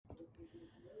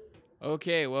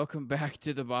Okay, welcome back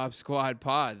to the Bob Squad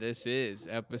Pod. This is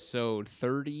episode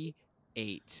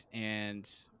 38, and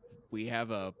we have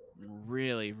a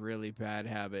really bad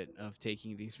habit of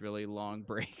taking these really long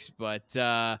breaks. But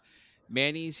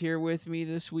Manny's here with me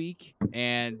this week,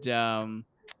 and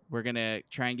we're gonna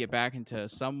try and get back into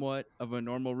somewhat of a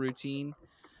normal routine.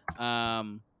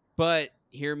 But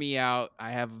hear me out. I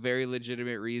have a very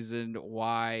legitimate reason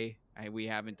why we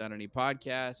haven't done any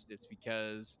podcast. It's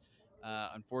because,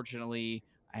 unfortunately,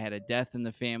 I had a death in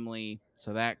the family,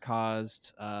 so that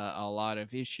caused a lot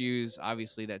of issues.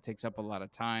 Obviously, that takes up a lot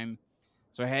of time,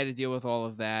 so I had to deal with all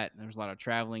of that. There's a lot of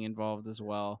traveling involved as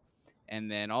well, and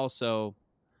then also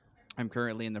I'm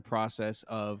currently in the process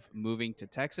of moving to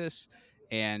Texas,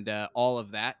 and all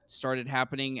of that started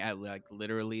happening at like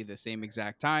literally the same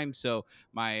exact time. So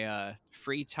my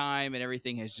free time and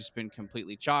everything has just been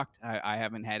completely chalked. I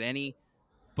haven't had any,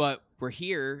 but we're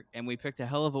here, and we picked a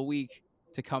hell of a week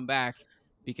to come back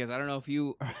because I don't know if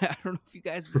you I don't know if you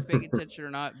guys have been paying attention or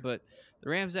not, but the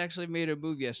Rams actually made a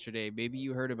move yesterday. Maybe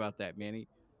you heard about that, Manny.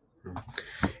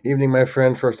 Evening, my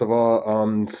friend. First of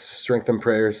all, strength and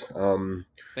prayers.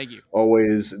 Thank you.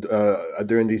 Always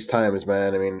during these times,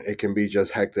 man. I mean, it can be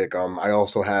just hectic. I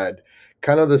also had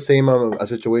kind of the same a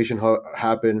situation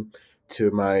happen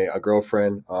to my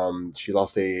girlfriend. She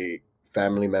lost a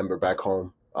family member back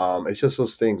home. It's just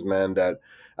those things, man. That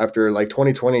after like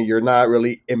 2020, you're not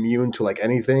really immune to like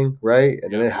anything, right?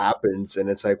 And then Yep. it happens, and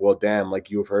it's like, well, damn, like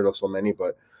you've heard of so many,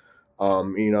 but what I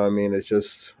mean, it's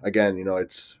just again,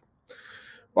 it's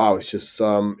wow, it's just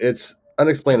it's Never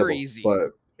unexplainable, easy.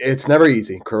 but it's never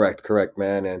easy. Correct,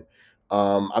 man. And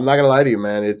I'm not gonna lie to you,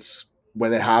 man. It's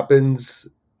when it happens,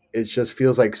 it just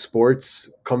feels like sports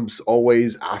comes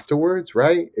always afterwards,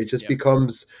 right? It just Yep.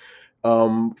 becomes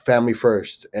family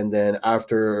first, and then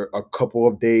after a couple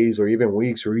of days, or even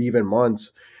weeks, or even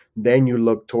months, then you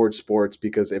look towards sports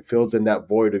because it fills in that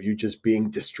void of you just being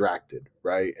distracted,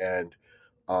 right? And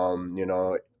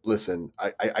listen,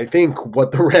 I think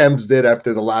what the Rams did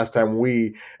after the last time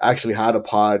we actually had a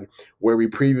pod where we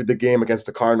previewed the game against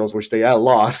the Cardinals, which they had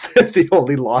lost. It's the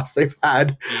only loss they've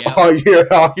had Yep. all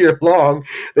year long.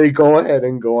 They go ahead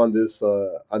and go on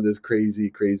this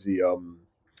crazy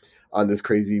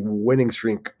winning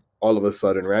streak all of a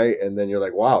sudden, right? And then you're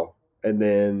like, wow. And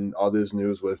then all this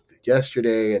news with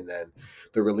yesterday, and then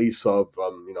the release of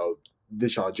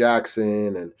Deshaun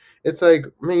Jackson, and it's like,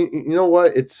 I mean, you know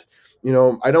what?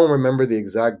 I don't remember the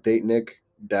exact date, Nick,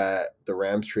 that the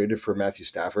Rams traded for Matthew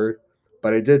Stafford,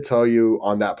 but I did tell you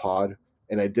on that pod,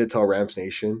 and I did tell Rams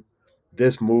Nation,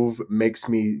 this move makes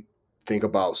me think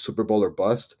about Super Bowl or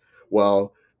bust.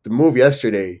 Well, the move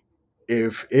yesterday,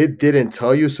 if it didn't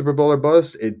tell you Super Bowl or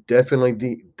bust, it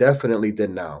definitely did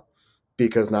now,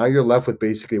 because now you're left with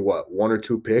basically what, one or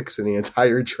two picks in the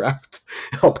entire draft,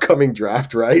 upcoming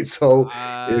draft, right? So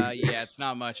if Yeah, it's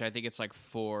not much. I think it's like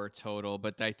four total,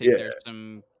 but I think yeah, there's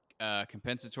some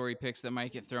compensatory picks that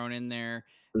might get thrown in there,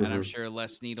 and I'm hmm sure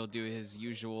Les Snead will do his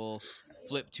usual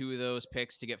flip two of those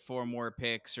picks to get four more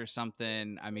picks or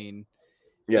something. I mean,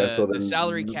 yeah. the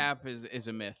salary cap is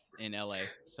a myth in LA.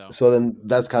 So So then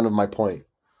that's kind of my point.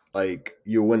 Like,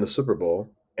 you win the Super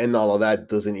Bowl, and all of that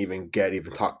doesn't even get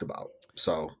even talked about.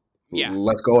 So yeah,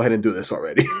 let's go ahead and do this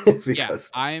already, yeah,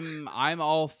 because I'm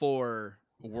all for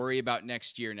worry about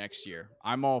next year.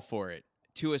 I'm all for it.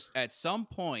 To us at some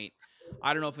point,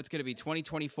 I don't know if it's going to be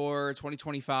 2024,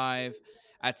 2025.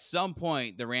 At some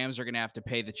point, the Rams are going to have to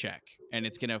pay the check, and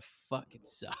it's going to fucking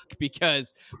suck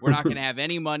because we're not going to have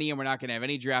any money and we're not going to have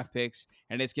any draft picks,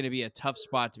 and it's going to be a tough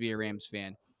spot to be a Rams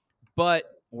fan. But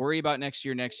worry about next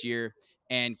year.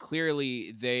 And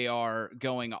clearly, they are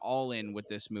going all in with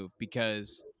this move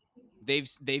because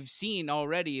they've seen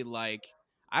already, like,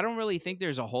 I don't really think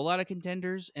there's a whole lot of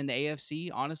contenders in the AFC,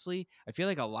 honestly. I feel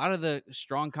like a lot of the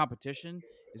strong competition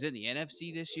is in the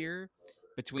NFC this year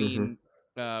hmm between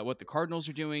what the Cardinals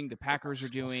are doing, the Packers are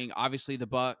doing, obviously the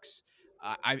Bucks.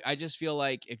 I just feel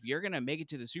like if you're going to make it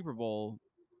to the Super Bowl,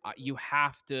 you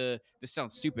have to, this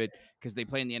sounds stupid because they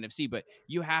play in the NFC, but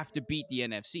you have to beat the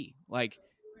NFC. Like,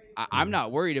 I'm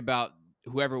not worried about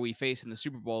whoever we face in the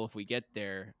Super Bowl if we get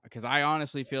there, because I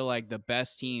honestly feel like the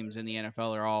best teams in the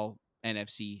NFL are all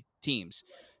NFC teams.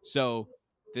 So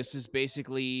this is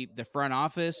basically the front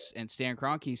office and Stan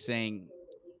Kroenke saying,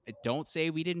 "Don't say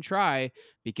we didn't try,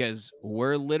 because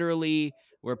we're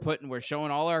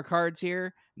showing all our cards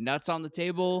here, nuts on the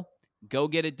table. Go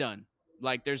get it done."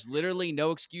 Like, there's literally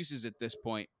no excuses at this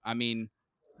point. I mean,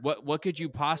 what could you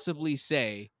possibly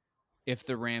say if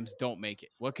the Rams don't make it?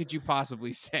 What could you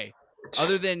possibly say?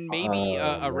 Other than maybe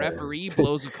a man. referee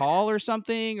blows a call or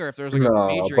something, or if there's like a No,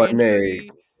 major but Nick,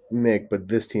 injury. Nick, but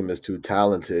this team is too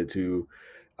talented to,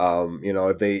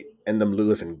 if they end up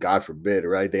losing, God forbid,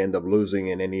 right? They end up losing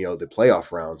in any of the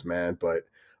playoff rounds, man. But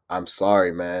I'm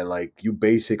sorry, man. Like, you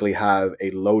basically have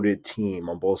a loaded team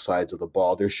on both sides of the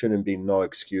ball. There shouldn't be no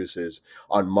excuses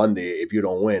on Monday if you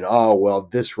don't win. Oh, well,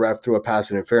 this ref threw a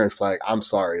pass interference flag. I'm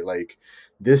sorry. Like,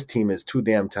 this team is too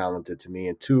damn talented to me.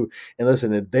 And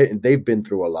listen, they've been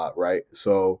through a lot, right?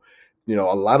 So, a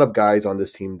lot of guys on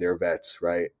this team, they're vets,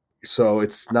 right? So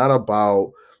it's not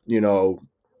about, you know,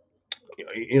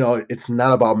 it's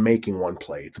not about making one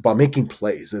play. It's about making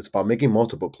plays. It's about making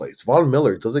multiple plays. Von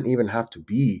Miller doesn't even have to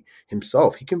be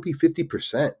himself. He can be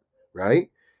 50%, right?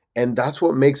 And that's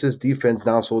what makes his defense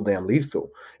now so damn lethal.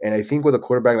 And I think with a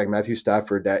quarterback like Matthew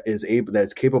Stafford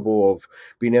that's capable of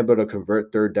being able to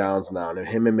convert third downs now, and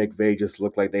him and McVay just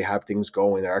look like they have things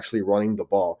going. They're actually running the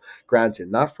ball. Granted,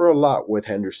 not for a lot with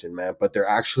Henderson, man, but they're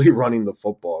actually running the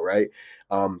football, right?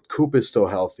 Coop is still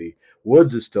healthy.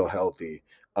 Woods is still healthy.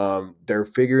 They're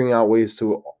figuring out ways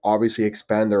to obviously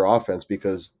expand their offense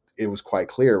because it was quite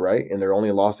clear, right? And their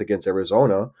only loss against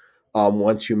Arizona,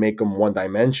 once you make them one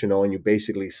dimensional and you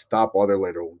basically stop all their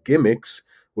little gimmicks,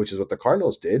 which is what the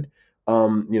Cardinals did.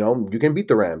 You can beat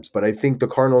the Rams, but I think the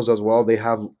Cardinals as well, they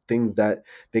have things that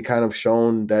they kind of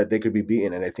shown that they could be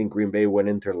beaten. And I think Green Bay went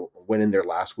in there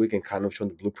last week and kind of shown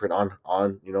the blueprint on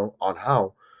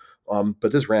how.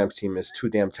 But this Rams team is too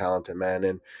damn talented, man.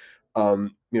 And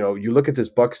you look at this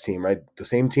Bucks team, right? The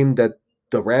same team that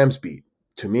the Rams beat.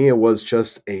 To me, it was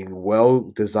just a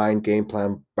well-designed game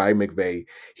plan by McVay.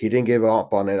 He didn't give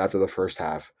up on it after the first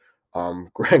half.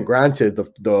 Granted,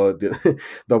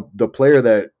 the player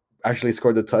that actually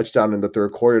scored the touchdown in the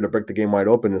third quarter to break the game wide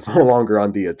open is no longer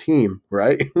on the team,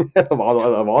 right? Yeah. Of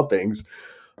all things.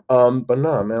 But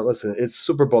no, man, listen, it's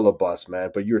Super Bowl or bust,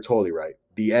 man. But you're totally right.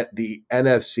 The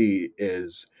NFC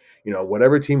is,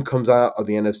 whatever team comes out of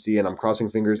the NFC, and I'm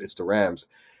crossing fingers, it's the Rams.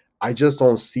 I just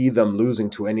don't see them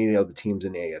losing to any of the teams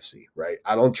in the AFC, right?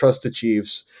 I don't trust the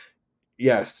Chiefs.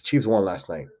 Yes, the Chiefs won last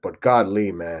night, but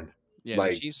godly, man. Yeah, the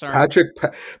Like Chiefs aren't.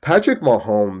 Patrick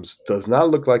Mahomes does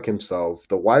not look like himself.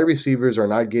 The wide receivers are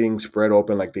not getting spread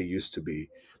open like they used to be.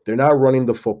 They're not running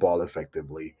the football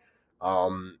effectively.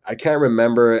 I can't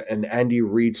remember an Andy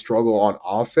Reid struggle on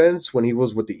offense when he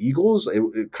was with the Eagles.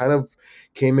 It kind of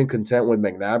came in content when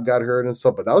McNabb got hurt and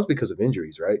stuff, but that was because of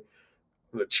injuries, right?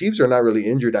 The Chiefs are not really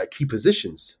injured at key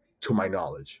positions, to my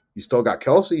knowledge. You still got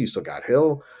Kelsey, you still got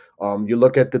Hill. You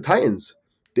look at the Titans;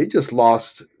 they just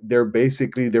lost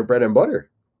basically their bread and butter.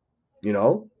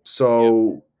 Yep.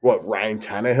 So what? Ryan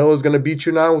Tannehill is going to beat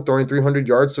you now, throwing 300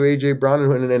 yards to AJ Brown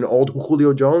and old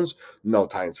Julio Jones? No,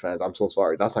 Titans fans, I'm so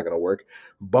sorry, that's not going to work.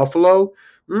 Buffalo,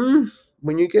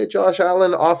 when you get Josh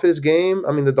Allen off his game,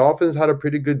 I mean, the Dolphins had a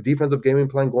pretty good defensive gaming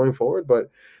plan going forward,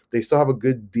 but they still have a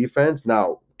good defense.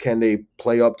 Now, can they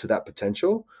play up to that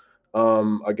potential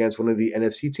against one of the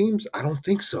NFC teams? I don't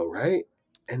think so, right?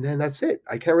 And then that's it.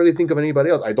 I can't really think of anybody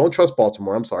else. I don't trust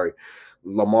Baltimore. I'm sorry.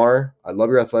 Lamar, I love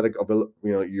your athletic ability,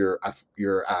 your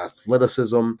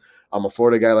athleticism. I'm a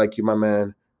Florida guy like you, my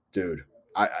man. Dude,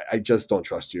 I just don't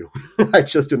trust you. I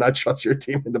just do not trust your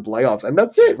team in the playoffs. And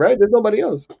that's Yeah. it, right? There's nobody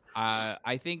else.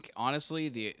 I think honestly,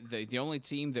 the only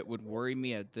team that would worry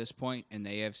me at this point in the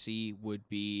AFC would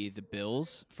be the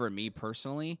Bills for me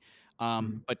personally.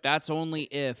 But that's only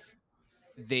if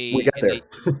We they get and there.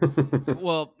 they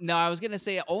well, no, I was gonna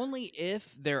say only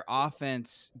if their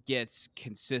offense gets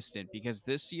consistent because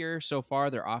this year so far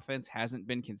their offense hasn't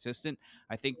been consistent.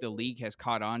 I think the league has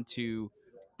caught on to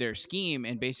their scheme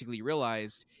and basically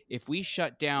realized if we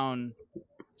shut down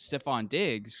Stephon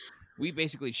Diggs, we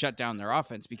basically shut down their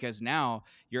offense because now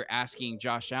you're asking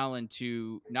Josh Allen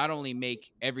to not only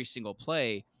make every single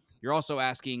play, you're also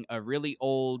asking a really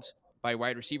old by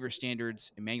wide receiver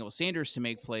standards Emmanuel Sanders to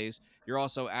make plays. You're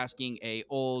also asking a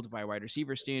old by wide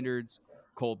receiver standards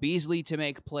Cole Beasley to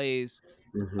make plays.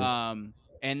 hmm Um,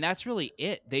 and that's really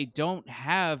it. They don't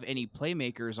have any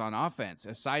playmakers on offense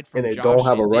aside And from they don't Josh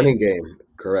have a and running Diggs. game,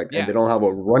 correct? And Yeah. they don't have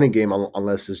a running game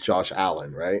unless it's Josh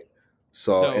Allen, right?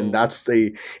 So, So and that's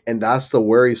the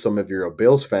worrisome if you're a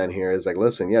Bills fan here is like,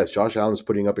 listen, yes, Josh Allen's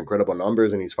putting up incredible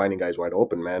numbers and he's finding guys wide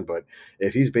open, man. But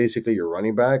if he's basically your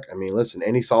running back, I mean, listen,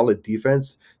 any solid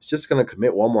defense is just going to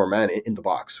commit one more man in the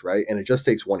box, right? And it just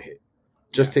takes one hit. yeah.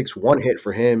 Just takes one hit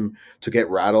for him to get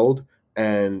rattled.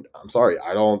 And I'm sorry,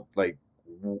 I don't like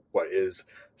what is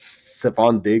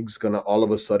Stephon Diggs gonna all of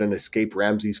a sudden escape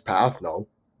Ramsey's path? No,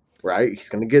 right? He's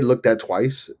gonna get looked at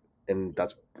twice, and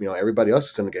that's everybody else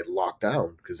is gonna get locked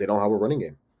down because they don't have a running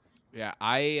game. Yeah,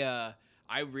 I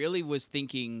really was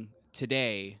thinking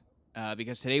today,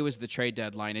 because today was the trade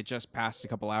deadline. It just passed a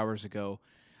couple hours ago.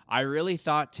 I really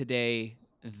thought today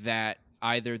that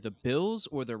either the Bills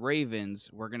or the Ravens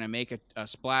were going to make a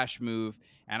splash move.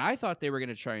 And I thought they were going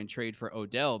to try and trade for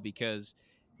Odell because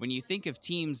when you think of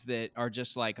teams that are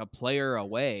just like a player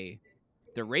away,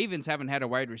 the Ravens haven't had a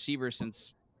wide receiver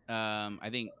since I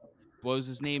think what was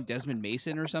his name, Desmond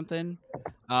Mason or something.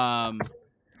 Um,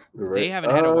 Right. they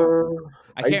haven't had a.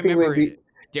 I I can't think remember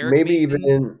Derek maybe even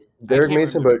Mason. in I Derek can't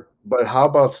Mason, remember. but how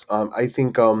about I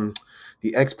think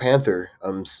the ex Panther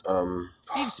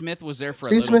Steve Smith was there for a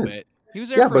Steve little Smith. bit. He was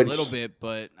there Yeah, for a but little bit,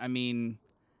 but I mean,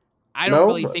 I don't no,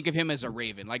 really think of him as a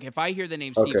Raven. Like if I hear the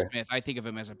name Steve okay. Smith, I think of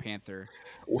him as a Panther.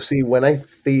 Well, see, when I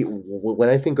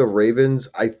think of Ravens,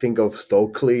 I think of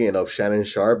Stokely and of Shannon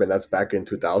Sharp, and that's back in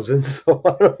 2000. So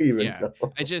I don't even Yeah.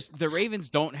 know. The Ravens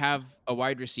don't have a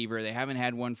wide receiver. They haven't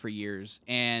had one for years.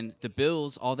 And the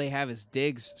Bills, all they have is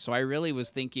Diggs. So I really was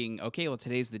thinking, okay, well,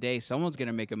 today's the day. Someone's going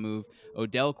to make a move.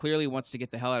 Odell clearly wants to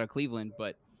get the hell out of Cleveland,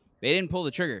 but they didn't pull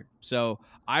the trigger. So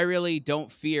I really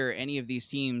don't fear any of these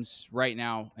teams right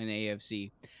now in the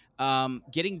AFC.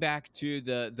 Getting back to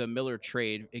the Miller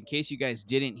trade, in case you guys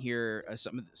didn't hear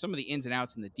some of the ins and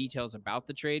outs and the details about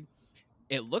the trade,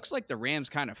 it looks like the Rams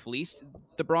kind of fleeced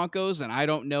the Broncos, and I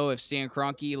don't know if Stan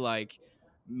Kroenke, like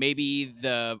maybe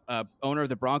the owner of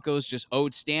the Broncos, just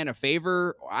owed Stan a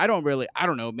favor. I don't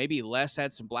know. Maybe Les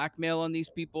had some blackmail on these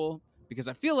people because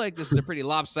I feel like this is a pretty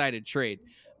lopsided trade.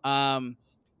 Um,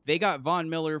 they got Von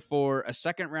Miller for a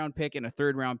second round pick and a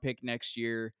third round pick next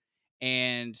year,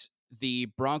 and the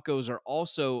Broncos are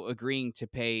also agreeing to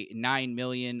pay $9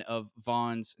 million of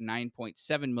Von's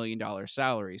 $9.7 million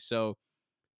salary. So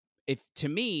if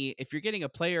you're getting a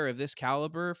player of this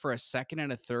caliber for a second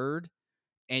and a third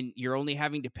and you're only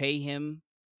having to pay him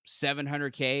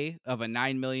 700K of a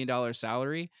 $9 million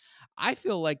salary, I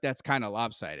feel like that's kind of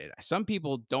lopsided. Some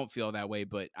people don't feel that way,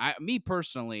 but me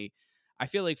personally, I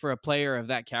feel like for a player of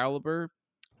that caliber,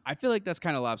 I feel like that's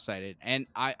kind of lopsided. And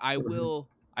Mhm.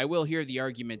 I will hear the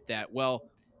argument that, well,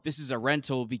 this is a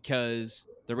rental because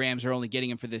the Rams are only getting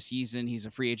him for this season. He's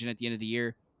a free agent at the end of the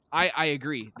year. I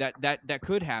agree that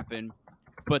could happen,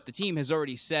 but the team has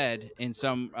already said in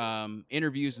some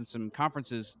interviews and some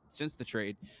conferences since the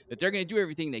trade that they're going to do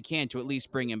everything they can to at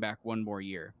least bring him back one more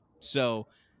year. So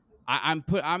I'm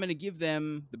going to give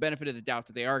them the benefit of the doubt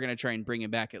that they are going to try and bring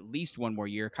him back at least one more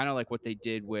year, kind of like what they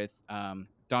did with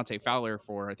Dante Fowler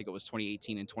for I think it was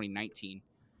 2018 and 2019.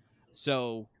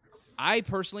 So I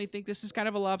personally think this is kind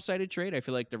of a lopsided trade. I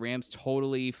feel like the Rams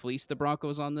totally fleeced the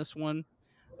Broncos on this one.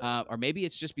 Or maybe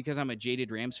it's just because I'm a jaded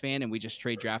Rams fan and we just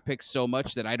trade draft picks so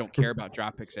much that I don't care about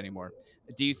draft picks anymore.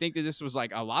 Do you think that this was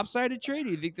like a lopsided trade? Do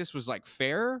you think this was like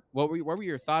fair? What were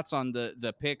your thoughts on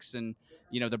the picks and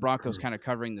the Broncos kind of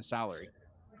covering the salary?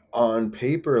 On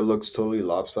paper, it looks totally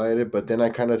lopsided, but then I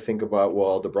kind of think about,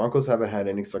 well, the Broncos haven't had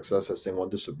any success since they won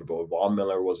the Super Bowl. Von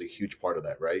Miller was a huge part of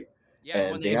that, right? Yeah,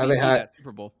 he won And the they haven't MVP had that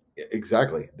Super Bowl.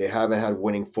 exactly. They haven't had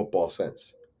winning football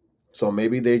since. So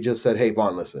maybe they just said, "Hey,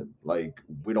 Vaughn, listen, like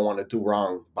we don't want to do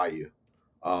wrong by you.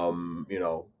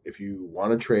 If you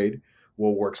want to trade,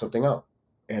 we'll work something out."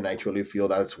 And I truly feel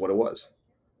that's what it was.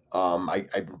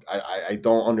 I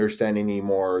don't understand any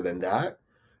more than that.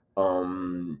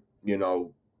 Um, you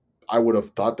know, I would have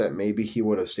thought that maybe he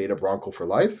would have stayed a Bronco for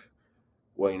life.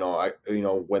 Well,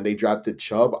 when they drafted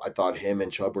Chubb, I thought him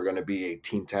and Chubb were going to be a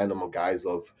team tandem of guys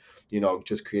of,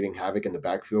 just creating havoc in the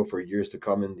backfield for years to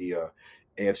come in the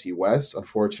AFC West.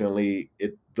 Unfortunately,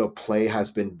 the play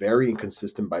has been very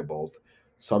inconsistent by both.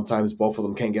 Sometimes both of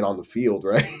them can't get on the field,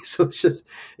 right? So it's just,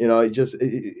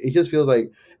 it just feels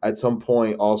like at some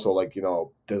point also like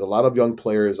there's a lot of young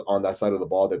players on that side of the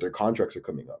ball that their contracts are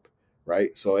coming up,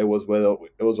 right? So it was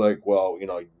like, well,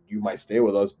 you might stay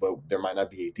with us, but there might not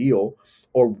be a deal,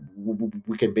 or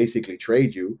we can basically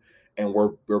trade you, and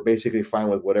we're basically fine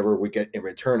with whatever we get in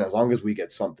return as long as we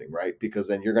get something, right? Because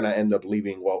then you're gonna end up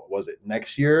leaving. What was it,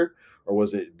 next year or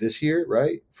was it this year,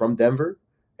 right? From Denver,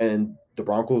 and the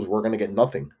Broncos were gonna get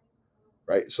nothing,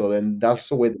 right? So then Yeah. that's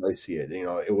the way that I see it.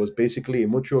 It was basically a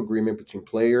mutual agreement between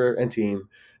player and team. And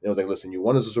it was like, listen, you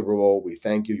won us a Super Bowl. We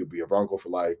thank you. You'll be a Bronco for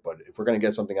life. But if we're gonna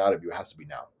get something out of you, it has to be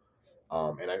now.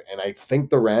 And I think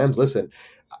the Rams. Listen,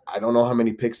 I don't know how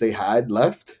many picks they had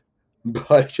left,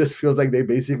 but it just feels like they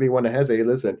basically went ahead and say, hey,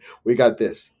 listen, we got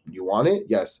this. You want it?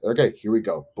 Yes. Okay, here we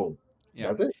go. Boom. Yeah.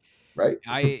 That's it. Right?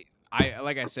 I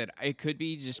like I said, it could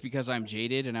be just because I'm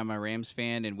jaded and I'm a Rams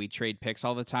fan and we trade picks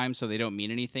all the time, so they don't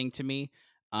mean anything to me.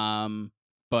 Um,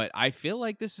 but I feel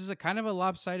like this is a kind of a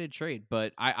lopsided trade.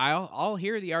 But I'll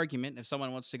hear the argument if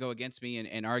someone wants to go against me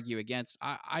and argue against.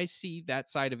 I see that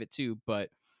side of it too, but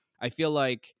I feel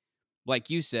like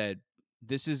you said,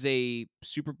 this is a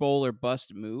Super Bowl or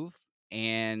bust move.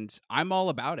 and I'm all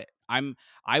about it.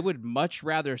 I would much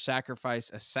rather sacrifice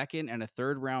a second and a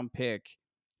third round pick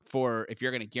for if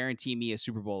you're going to guarantee me a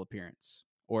Super Bowl appearance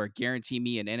or guarantee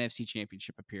me an NFC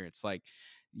championship appearance. Like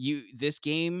this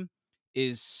game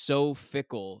is so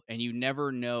fickle and you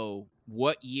never know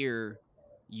what year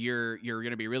you're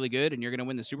going to be really good and you're going to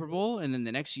win the Super Bowl, and then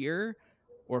the next year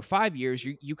or 5 years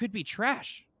you could be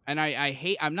trash. And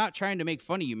I'm not trying to make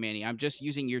fun of you, Manny. I'm just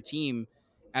using your team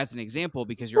as an example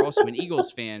because you're also an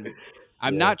Eagles fan.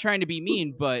 I'm Yeah. not trying to be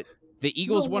mean, but the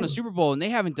Eagles No, won a no. Super Bowl and they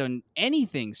haven't done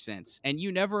anything since. And Yeah.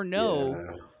 you never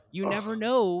Ugh.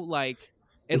 know, like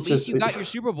at It's least just you it. got your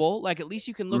Super Bowl. Like at least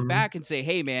you can look Mhm, back and say,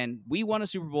 "Hey man, we won a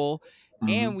Super Bowl mhm.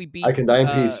 and we I beat can die in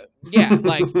peace. yeah,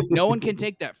 like no one can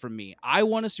take that from me. I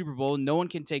won a Super Bowl, no one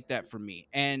can take that from me."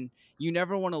 And you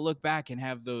never want to look back and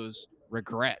have those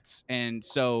regrets. And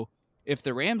so if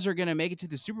the Rams are going to make it to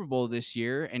the Super Bowl this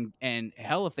year and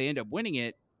hell if they end up winning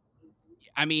it,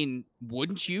 I mean,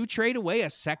 wouldn't you trade away a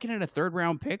second and a third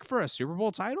round pick for a Super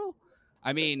Bowl title?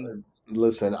 I mean,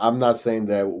 Listen, I'm not saying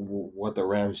that what the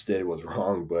Rams did was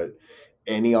wrong, but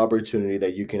any opportunity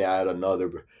that you can add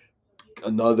another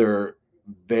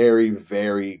very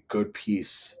very good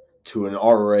piece to an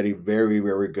already very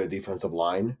very good defensive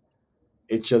line,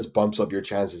 it just bumps up your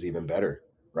chances even better,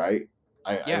 right?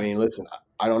 I yeah. mean, listen,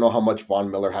 I don't know how much Von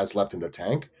Miller has left in the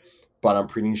tank, but I'm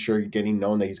pretty sure getting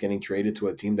known that he's getting traded to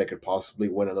a team that could possibly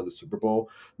win another Super Bowl,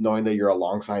 knowing that you're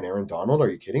alongside Aaron Donald. Are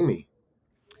you kidding me?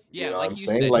 You Yeah, know what like I'm you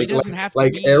saying? said, he doesn't have to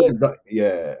Like be Aaron,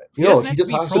 yeah. he doesn't He have to just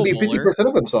be has to Pro be fifty Bowler. percent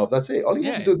of himself. That's it. All he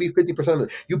has to Yeah. do is be 50% of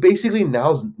it. You basically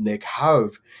now, Nick,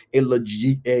 have a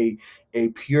legit a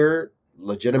pure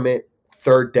legitimate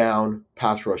third down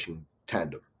pass rushing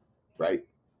tandem, right?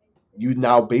 You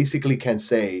now basically can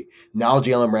say now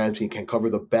Jalen Ramsey can cover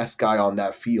the best guy on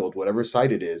that field, whatever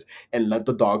side it is, and let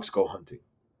the dogs go hunting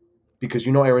because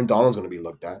you know Aaron Donald's going to be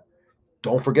looked at.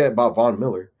 Don't forget about Von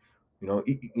Miller.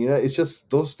 It's just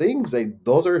those things.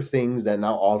 Those are things that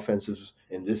now offenses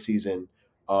in this season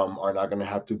are not going to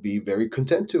have to be very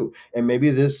content to. And maybe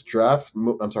this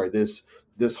I'm sorry,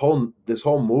 this whole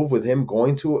move with him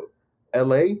going to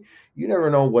L.A. You never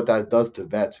know what that does to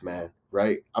vets, man.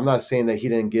 Right? I'm not saying that he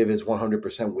didn't give his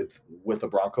 100% with the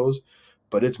Broncos,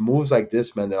 but it's moves like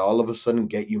this, man, that all of a sudden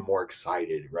get you more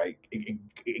excited, right?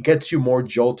 It gets you more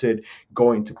jolted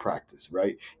going to practice,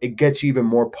 right? It gets you even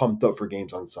more pumped up for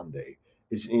games on Sunday.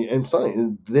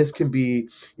 And this can be,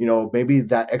 maybe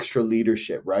that extra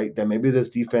leadership, right? That maybe this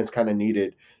defense kind of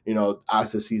needed,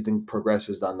 as the season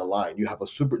progresses down the line. You have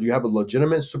a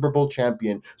legitimate Super Bowl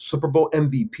champion, Super Bowl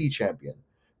MVP champion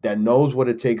that knows what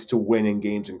it takes to win in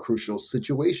games in crucial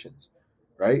situations,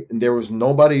 right? And there was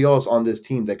nobody else on this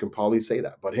team that can probably say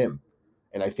that but him.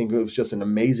 And I think it was just an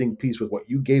amazing piece with what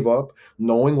you gave up,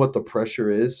 knowing what the pressure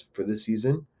is for this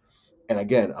season. And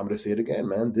again, I'm going to say it again,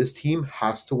 man. This team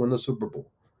has to win the Super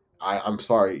Bowl. I'm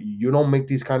sorry. You don't make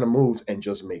these kind of moves and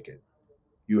just make it.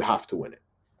 You have to win it.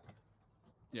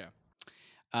 Yeah.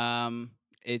 Um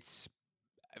it's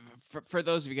for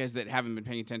those of you guys that haven't been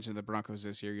paying attention to the Broncos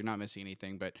this year, you're not missing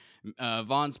anything. But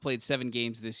Vaughn's played 7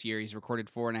 games this year. He's recorded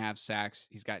 4.5 sacks.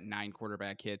 He's got 9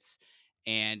 quarterback hits,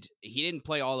 and he didn't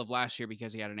play all of last year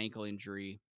because he had an ankle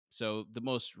injury. So the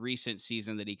most recent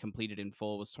season that he completed in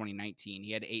full was 2019.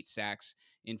 He had 8 sacks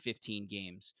in 15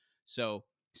 games. So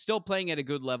still playing at a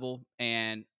good level,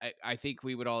 and I think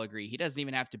we would all agree he doesn't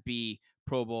even have to be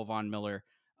Pro Bowl Von Miller.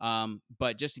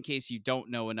 But just in case you don't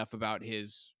know enough about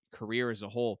his career as a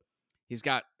whole, he's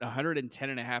got 110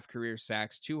 and a half career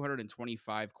sacks,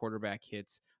 225 quarterback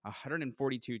hits,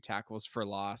 142 tackles for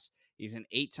loss. He's an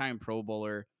 8-time Pro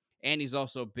Bowler, and he's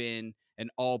also been an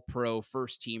all pro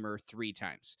first teamer 3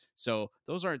 times. So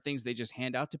those aren't things they just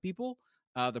hand out to people.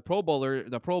 The Pro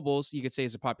Bowls, you could say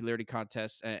is a popularity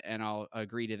contest, and I'll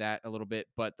agree to that a little bit.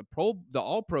 But the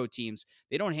All Pro teams,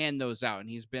 they don't hand those out, and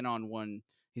he's been on one.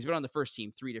 He's been on the first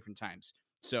team 3 different times.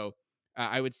 So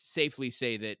I would safely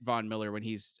say that Von Miller, when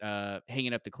he's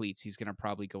hanging up the cleats, he's going to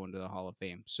probably go into the Hall of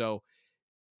Fame. So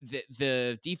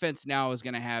the defense now is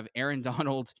going to have Aaron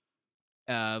Donald,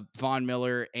 Von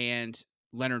Miller, and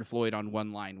Leonard Floyd on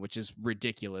one line, which is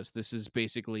ridiculous. This is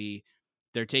basically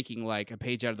they're taking like a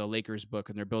page out of the Lakers book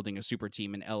and they're building a super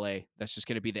team in LA. That's just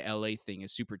going to be the LA thing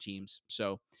is super teams.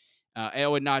 So,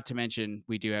 and not to mention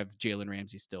we do have Jalen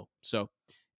Ramsey still. So,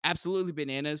 absolutely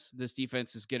bananas. This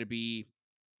defense is going to be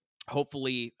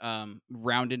hopefully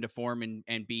round into form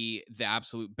and be the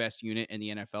absolute best unit in the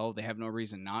NFL. They have no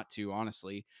reason not to,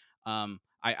 honestly. Um,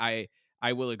 I, I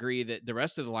I will agree that the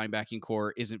rest of the linebacking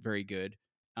core isn't very good.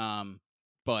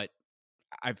 But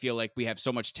I feel like we have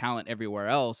so much talent everywhere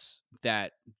else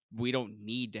that we don't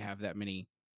need to have that many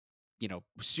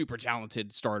super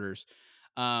talented starters.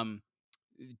 Um,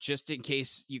 just in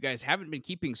case you guys haven't been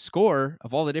keeping score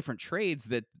of all the different trades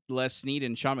that Les Snead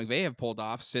and Sean McVay have pulled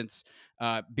off since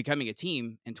becoming a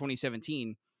team in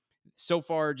 2017. So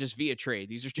far, just via trade.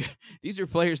 These are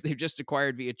players they've just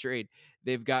acquired via trade.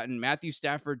 They've gotten Matthew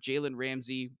Stafford, Jalen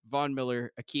Ramsey, Von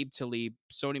Miller, Aqib Talib,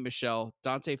 Sony Michel,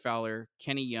 Dante Fowler,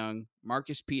 Kenny Young,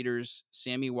 Marcus Peters,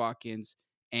 Sammy Watkins,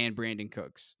 and Brandon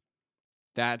Cooks.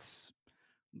 That's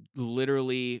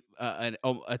literally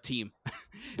a team.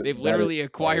 They've That is literally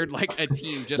acquired like a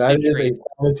team just that in is a trades.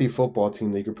 fantasy football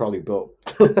team that you could probably build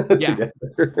Yeah,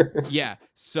 together. yeah.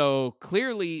 So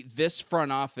clearly, this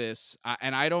front office,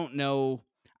 and I don't know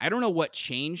what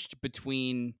changed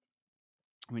between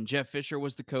when Jeff Fisher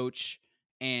was the coach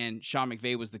and Sean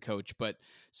McVay was the coach, but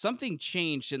something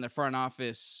changed in the front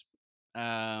office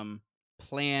um,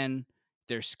 plan,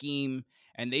 their scheme,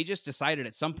 and they just decided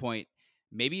at some point,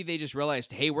 maybe they just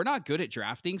realized, hey, we're not good at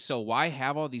drafting, so why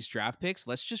have all these draft picks?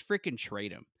 Let's just freaking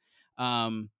trade them.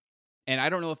 And I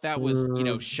don't know if that was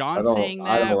I Sean don't saying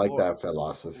I don't that like or that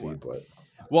philosophy, what. but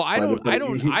Well, but I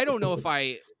don't know if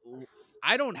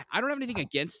I don't have anything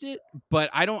against it, but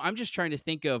I'm just trying to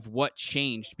think of what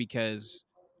changed because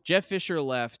Jeff Fisher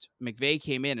left, McVay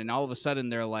came in, and all of a sudden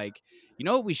they're like, you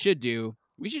know what we should do?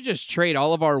 We should just trade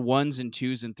all of our ones and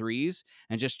twos and threes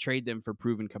and just trade them for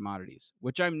proven commodities,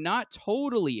 which I'm not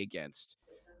totally against.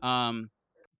 Um,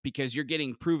 because you're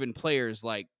getting proven players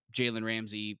like Jalen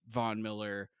Ramsey, Von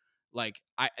Miller. Like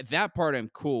that part I'm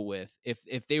cool with.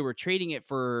 If they were trading it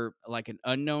for like an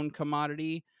unknown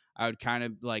commodity, I would kind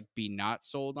of like be not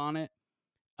sold on it.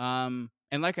 And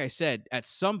like I said, at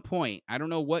some point, I don't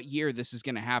know what year this is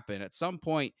going to happen. At some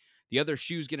point, the other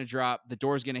shoe's going to drop, the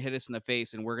door's going to hit us in the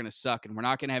face, and we're going to suck, and we're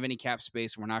not going to have any cap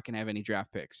space, and we're not going to have any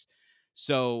draft picks.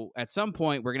 So at some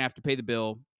point, we're going to have to pay the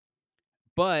bill.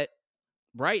 But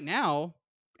right now,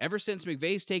 ever since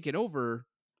McVay's taken over,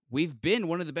 we've been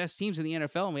one of the best teams in the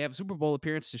NFL, and we have a Super Bowl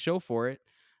appearance to show for it.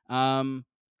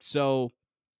 So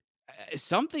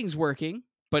something's working,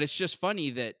 but it's just funny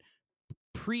that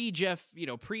pre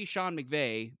Sean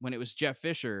McVay, when it was Jeff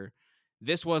Fisher,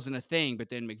 this wasn't a thing. But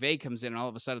then McVay comes in, and all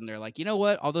of a sudden they're like, you know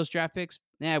what? All those draft picks,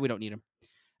 we don't need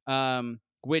them.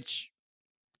 Which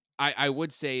I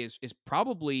would say is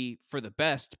probably for the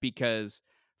best because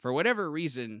for whatever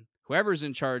reason, whoever's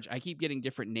in charge, I keep getting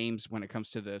different names when it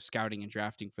comes to the scouting and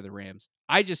drafting for the Rams.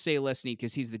 I just say Les Snead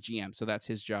because he's the GM, so that's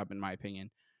his job in my opinion.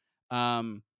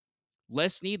 Um,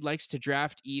 Les Snead likes to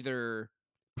draft either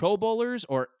Pro Bowlers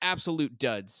or absolute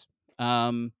duds.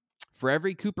 For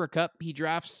every Cooper Cup he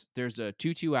drafts, there's a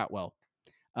Tutu Atwell.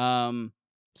 Um,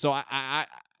 so I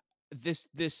this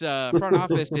front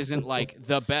office isn't like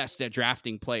the best at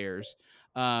drafting players.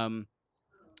 Um,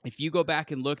 if you go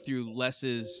back and look through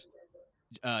Les's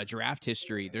draft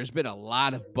history, there's been a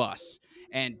lot of busts,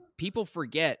 and people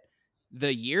forget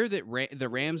the year that the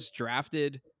Rams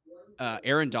drafted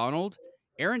Aaron Donald.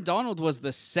 Aaron Donald was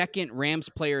the second Rams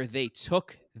player they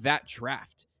took that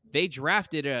draft. They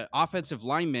drafted an offensive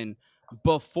lineman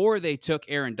before they took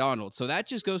Aaron Donald. So that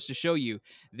just goes to show you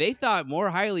they thought more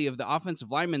highly of the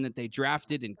offensive lineman that they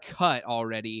drafted and cut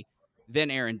already than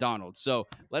Aaron Donald. So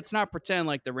let's not pretend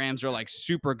like the Rams are like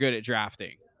super good at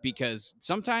drafting because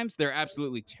sometimes they're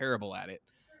absolutely terrible at it.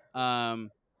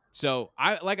 So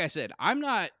like I said, I'm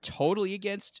not totally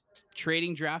against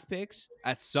trading draft picks.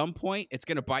 At some point, it's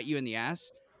going to bite you in the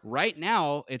ass. Right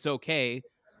now, it's okay.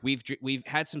 We've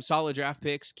had some solid draft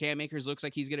picks. Cam Akers looks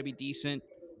like he's going to be decent.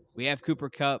 We have Cooper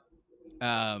Cup.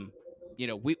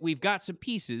 We've got some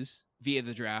pieces via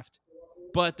the draft,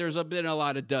 but there's been a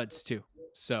lot of duds too.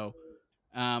 So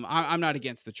I'm not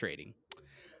against the trading.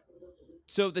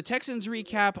 So the Texans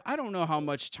recap, I don't know how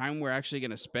much time we're actually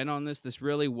going to spend on this. This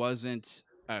really wasn't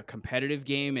a competitive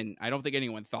game, and I don't think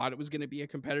anyone thought it was going to be a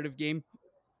competitive game.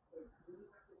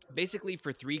 Basically,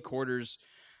 for 3 quarters,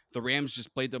 the Rams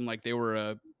just played them like they were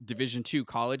a Division II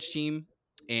college team,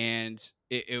 and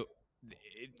it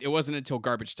wasn't until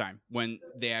garbage time when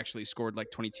they actually scored like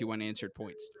 22 unanswered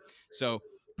points. So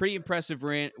pretty impressive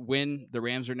win. The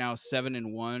Rams are now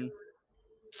 7-1.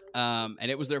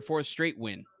 And it was their 4th straight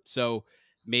win. So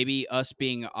maybe us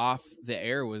being off the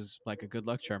air was like a good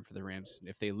luck charm for the Rams.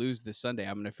 If they lose this Sunday,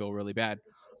 I'm going to feel really bad.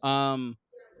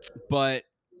 But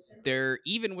they're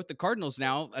even with the Cardinals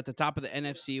now at the top of the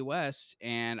NFC West.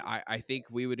 And I think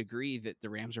we would agree that the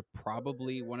Rams are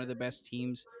probably one of the best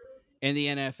teams in the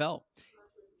NFL.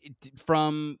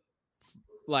 From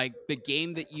like the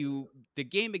game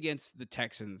against the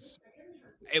Texans,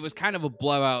 it was kind of a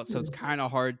blowout. So it's kind of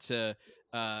hard to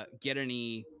get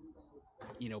any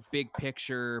big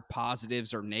picture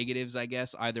positives or negatives, I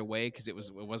guess, either way, because it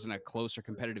wasn't a close or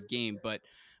competitive game. But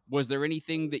was there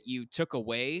anything that you took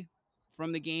away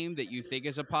from the game that you think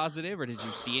is a positive, or did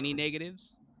you see any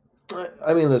negatives?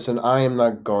 I mean, listen, I am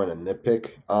not going to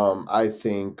nitpick. I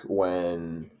think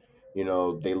when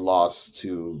they lost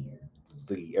to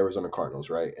the Arizona Cardinals,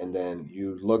 right, and then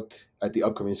you looked at the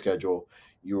upcoming schedule,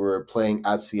 you were playing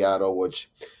at Seattle,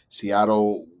 which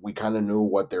Seattle we kind of knew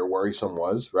what their worrisome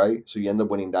was, right? So you end up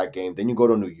winning that game. Then you go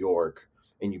to New York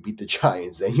and you beat the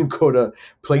Giants. Then you go to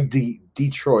play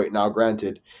Detroit. Now,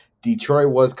 granted, Detroit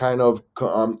was kind of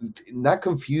not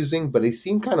confusing, but it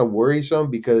seemed kind of worrisome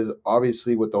because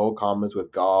obviously with the whole comments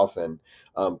with Goff and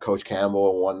Coach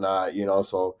Campbell and whatnot,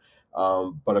 so.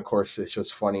 But of course, it's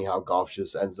just funny how Goff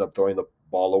just ends up throwing the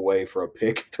ball away for a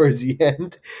pick towards the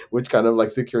end, which kind of like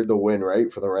secured the win,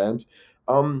 right, for the Rams.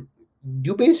 Um,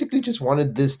 you basically just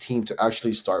wanted this team to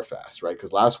actually start fast, right?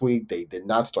 Because last week they did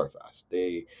not start fast.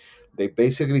 They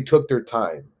basically took their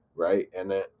time, right?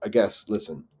 And I guess,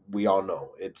 listen, we all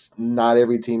know it's not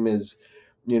every team is,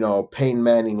 Peyton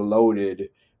Manning loaded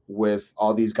with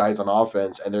all these guys on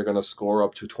offense, and they're going to score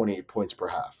up to 28 points per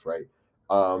half, right?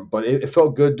 But it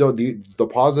felt good though. The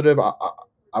positive,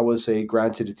 I would say,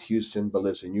 granted it's Houston, but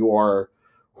listen, you are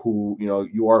who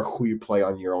you play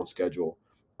on your own schedule.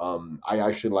 I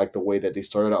actually like the way that they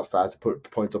started out fast to put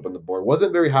points up on the board.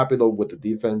 Wasn't very happy though with the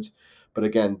defense, but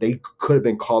again, they could have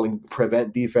been calling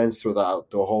prevent defense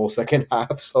throughout the whole second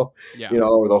half. So, Yeah,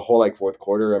 or the whole like fourth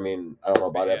quarter. I mean, I don't know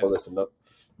about that, but yeah, listen,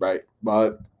 right.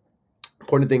 But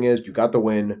important thing is you got the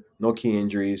win, no key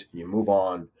injuries, you move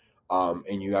on,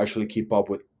 and you actually keep up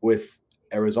with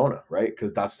Arizona, right?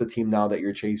 Because that's the team now that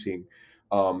you're chasing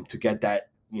to get that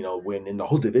win in the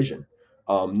whole division,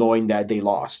 knowing that they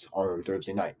lost on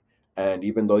Thursday night, and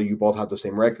even though you both have the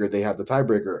same record, they have the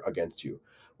tiebreaker against you.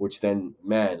 Which then,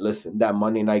 man, listen, that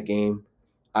Monday night game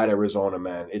at Arizona,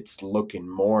 man, it's looking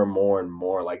more and more and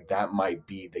more like that might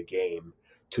be the game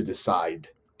to decide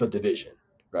the division,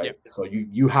 yeah. right? So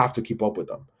you have to keep up with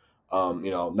them.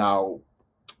 Now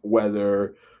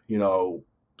whether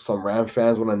some Ram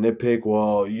fans want to nitpick,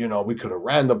 well, we could have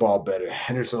ran the ball better.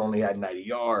 Henderson only had 90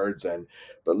 yards,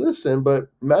 but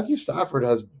Matthew Stafford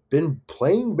has been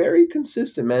playing very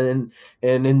consistent, man,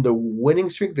 and in the winning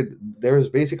streak, that there was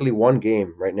basically one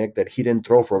game, right, Nick, that he didn't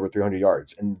throw for over 300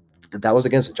 yards, and that was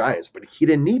against the Giants, but he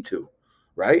didn't need to,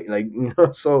 right? Like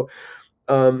so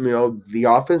the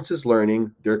offense is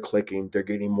learning, they're clicking, they're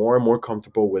getting more and more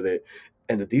comfortable with it,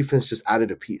 and the defense just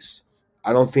added a piece.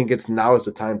 I don't think it's now is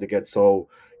the time to get so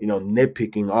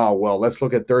nitpicking. Oh well, let's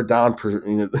look at third down.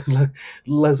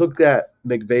 Let's look at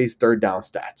McVay's third down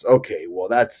stats. Okay, well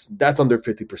that's under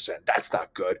 50%. That's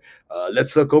not good.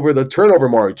 Let's look over the turnover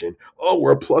margin. Oh,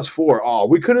 we're a +4. Oh,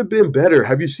 we could have been better.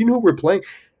 Have you seen who we're playing?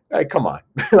 Hey, come on,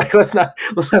 like let's not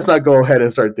go ahead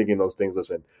and start thinking those things.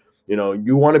 Listen,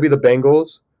 you want to be the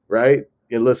Bengals, right?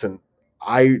 And listen,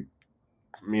 I,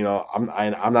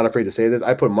 I'm not afraid to say this.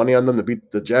 I put money on them to beat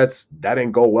the Jets. That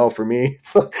didn't go well for me.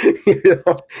 So, you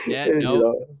know, Yeah, and,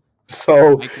 no,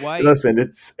 so Mike White. listen,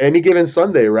 it's any given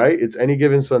Sunday, right? It's any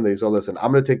given Sunday. So listen,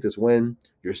 I'm gonna take this win.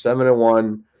 You're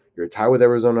 7-1. You're tied with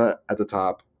Arizona at the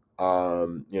top.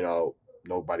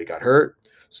 Nobody got hurt.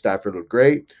 Stafford looked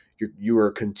great. You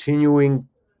are continuing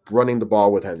running the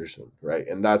ball with Henderson, right?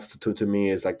 And that's to me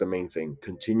is like the main thing.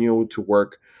 Continue to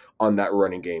work on that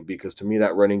running game because to me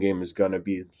that running game is gonna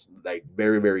be like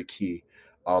very very key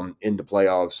in the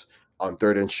playoffs on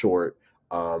third and short.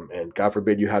 And God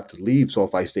forbid you have to leave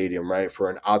SoFi Stadium, right, for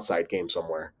an outside game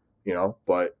somewhere,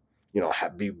 But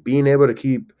being able to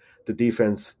keep the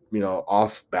defense,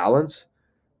 off balance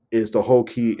is the whole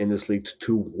key in this league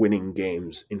to winning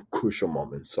games in crucial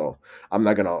moments. So I'm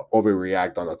not gonna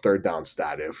overreact on a third down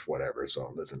stat if whatever.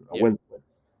 So listen, a Yeah. win's a win.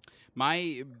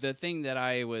 The thing that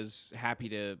I was happy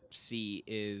to see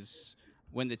is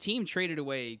when the team traded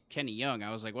away Kenny Young,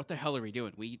 I was like, what the hell are we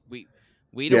doing? We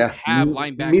don't Yeah, have me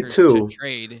linebackers to too.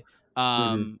 trade.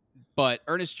 Hmm. But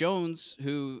Ernest Jones,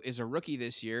 who is a rookie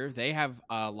this year, they have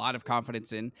a lot of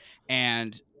confidence in,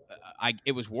 and I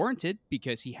it was warranted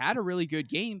because he had a really good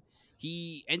game.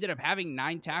 He ended up having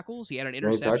 9 tackles, he had an Nine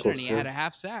interception, and he tackles. Yeah. had a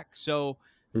half sack. So,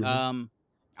 Hmm. um,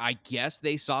 I guess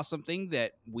they saw something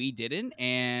that we didn't,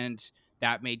 and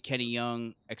that made Kenny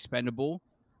Young expendable.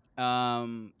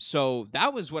 So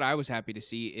that was what I was happy to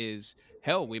see is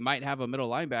hell, we might have a middle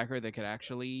linebacker that could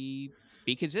actually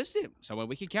be consistent, someone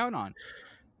we could count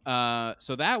on.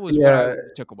 So that was what I Yeah,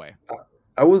 took away.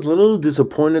 I was a little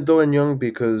disappointed though in Young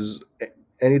because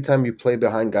anytime you play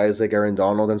behind guys like Aaron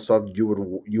Donald and stuff, you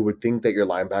would think that your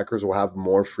linebackers will have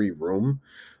more free room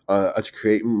to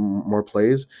create more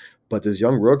plays. But this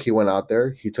young rookie went out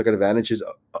there, he took advantages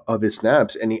of his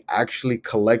snaps, and he actually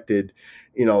collected,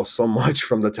 so much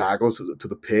from the tackles to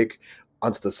the pick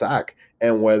onto the sack.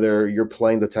 And whether you're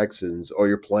playing the Texans or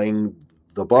you're playing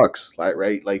the Bucks,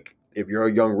 right? Like if you're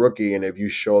a young rookie and if you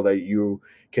show that you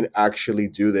can actually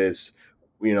do this,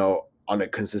 on a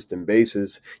consistent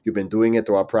basis, you've been doing it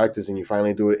throughout practice and you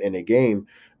finally do it in a game,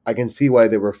 I can see why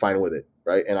they were fine with it,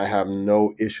 right? And I have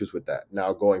no issues with that.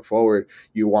 Now going forward,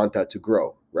 you want that to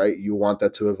grow, right? You want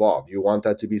that to evolve. You want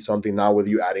that to be something now with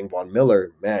you adding Von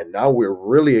Miller. Man, now we're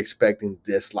really expecting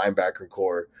this linebacker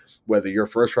core, whether you're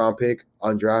first round pick,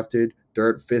 undrafted,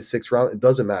 third, fifth, sixth round, it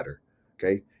doesn't matter.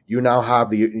 Okay. You have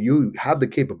the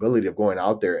capability of going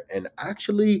out there and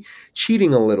actually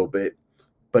cheating a little bit,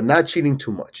 but not cheating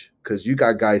too much because you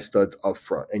got guy studs up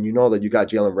front, and you know that you got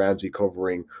Jalen Ramsey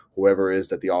covering whoever it is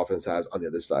that the offense has on the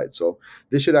other side. So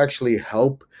this should actually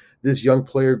help this young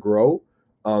player grow,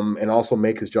 and also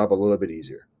make his job a little bit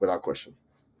easier, without question.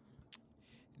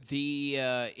 The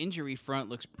injury front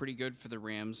looks pretty good for the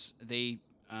Rams. They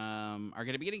are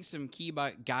going to be getting some key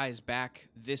guys back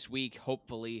this week,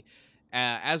 hopefully.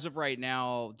 As of right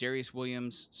now, Darius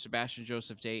Williams, Sebastian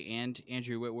Joseph Day, and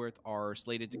Andrew Whitworth are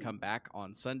slated to come back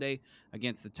on Sunday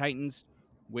against the Titans,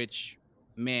 which,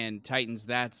 man, Titans,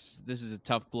 this is a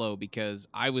tough blow because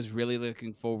I was really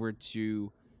looking forward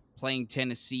to playing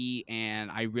Tennessee, and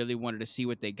I really wanted to see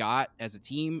what they got as a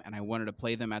team, and I wanted to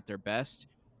play them at their best.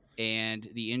 And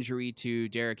the injury to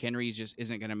Derrick Henry just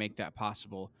isn't going to make that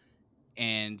possible.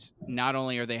 And not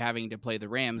only are they having to play the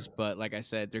Rams, but like I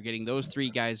said, they're getting those three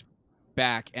guys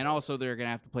back, and also they're going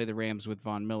to have to play the Rams with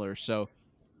Von Miller. So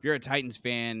if you're a Titans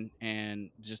fan and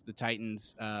just the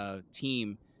Titans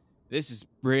team, this is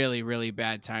really, really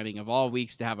bad timing of all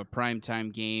weeks to have a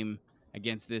primetime game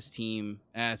against this team.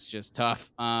 That's just tough.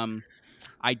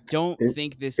 I don't In-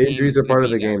 think this game Injuries is are going to part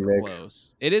of be the that game, Nick.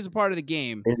 close. It is a part of the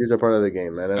game, Injuries are part of the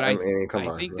game, man. but I I mean, come I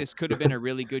on. think this could have been a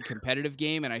really good competitive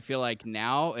game, and I feel like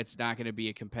now it's not going to be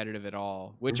a competitive at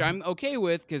all, which I'm okay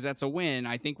with because that's a win.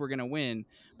 I think we're going to win,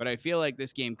 but I feel like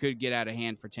this game could get out of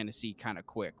hand for Tennessee kind of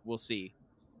quick. We'll see.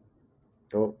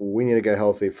 Well, we need to get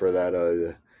healthy for that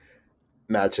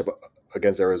matchup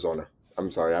against Arizona. I'm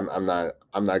sorry, I'm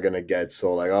not gonna get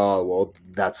so like, oh well,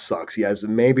 that sucks. Yes,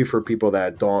 maybe for people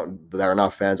that are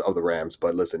not fans of the Rams,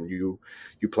 but listen, you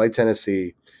play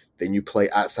Tennessee, then you play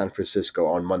at San Francisco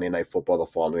on Monday Night Football the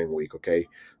following week. Okay,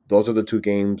 those are the two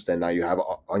games that now you have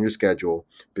on your schedule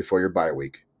before your bye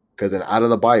week. Because then out of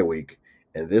the bye week,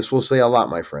 and this will say a lot,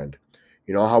 my friend.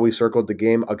 You know how we circled the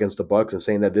game against the Bucks and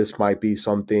saying that this might be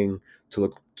something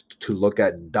to look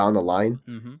at down the line.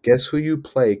 Mm-hmm. Guess who you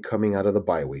play coming out of the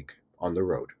bye week on the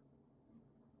road?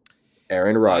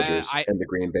 Aaron Rodgers I and the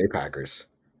Green Bay Packers.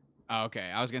 Okay.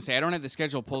 I was gonna say I don't have the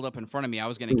schedule pulled up in front of me. I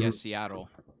was gonna guess Seattle.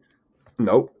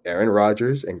 Nope, Aaron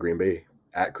Rodgers and Green Bay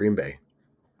at Green Bay.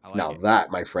 I like Now it. that,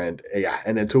 my friend, yeah.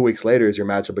 And then 2 weeks later is your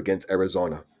matchup against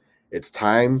Arizona. It's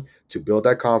time to build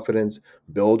that confidence,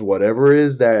 build whatever it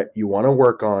is that you want to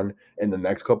work on in the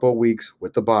next couple of weeks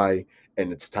with the bye,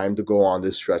 and it's time to go on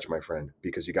this stretch, my friend,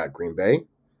 because you got Green Bay,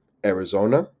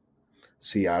 Arizona,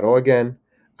 Seattle again,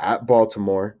 at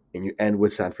Baltimore, and you end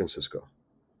with San Francisco.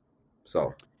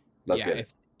 So let's Yeah, get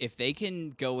it. if they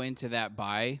can go into that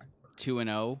bye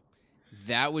 2-0,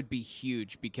 that would be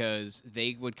huge because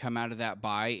they would come out of that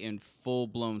bye in full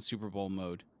blown Super Bowl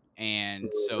mode, and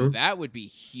so Mhm. that would be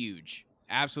huge,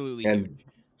 absolutely huge.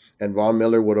 And Von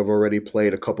Miller would have already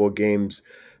played a couple of games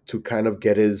to kind of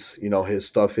get his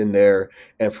stuff in there,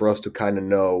 and for us to kind of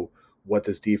know what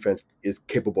this defense is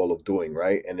capable of doing,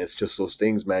 right? And it's just those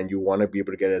things, man. You want to be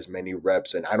able to get as many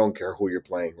reps, and I don't care who you're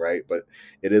playing, right? But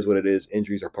it is what it is.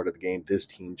 Injuries are part of the game. This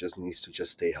team just needs to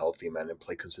just stay healthy, man, and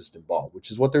play consistent ball,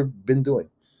 which is what they've been doing.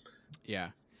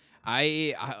 Yeah.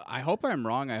 I hope I'm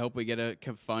wrong. I hope we get a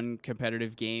fun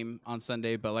competitive game on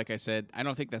Sunday, but like I said, I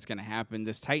don't think that's going to happen.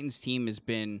 This Titans team has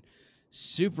been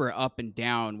super up and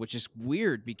down, which is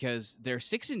weird because they're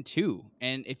 6-2,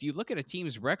 and if you look at a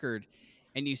team's record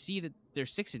and you see that they're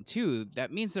 6-2,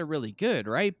 that means they're really good,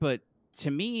 right? But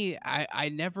to me, I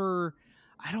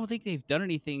don't think they've done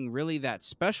anything really that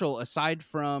special aside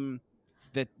from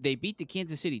that they beat the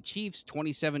Kansas City Chiefs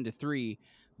 27-3,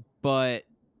 but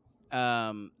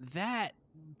that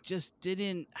just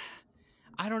didn't.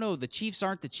 I don't know. The Chiefs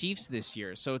aren't the Chiefs this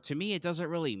year, so to me, it doesn't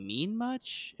really mean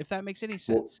much. If that makes any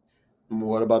Well, sense.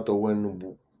 what about the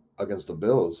win against the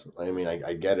Bills? I mean,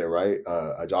 I get it, right?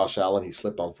 Josh Allen, he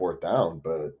slipped on fourth down,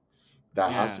 but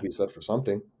that has to Yeah, be said for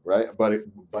something, right?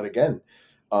 But again,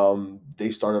 they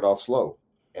started off slow.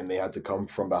 and they had to come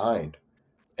from behind.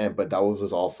 And but that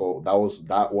was also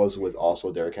that was with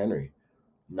also Derrick Henry.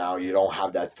 Now you don't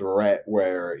have that threat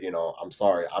where I'm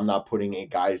sorry, I'm not putting 8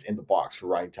 guys in the box for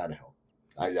Ryan Tannehill.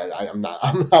 I'm not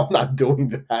I'm not doing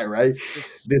that, right? It's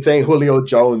just This ain't Julio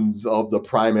Jones of the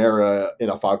prime era in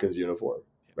a Falcons uniform,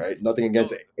 right? Nothing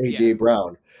against oh AJ yeah.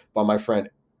 Brown, but my friend,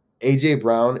 AJ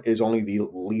Brown is only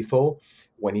lethal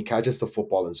when he catches the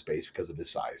football in space because of his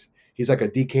size. He's like a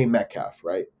DK Metcalf,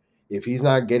 right? If he's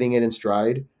not getting it in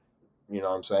stride, you know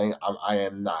what I'm saying? I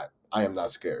am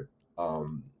not scared.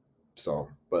 Um,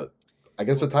 but I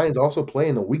guess the Well, Titans also play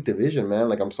in the weak division, man.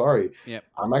 Like, I'm sorry. yep.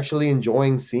 I'm actually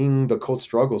enjoying seeing the Colts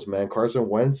struggles, man. Carson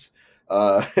Wentz,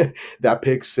 uh, that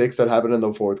pick six that happened in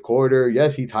the fourth quarter.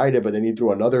 Yes, he tied it, but then he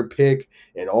threw another pick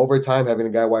in overtime, having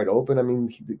a guy wide open. I mean,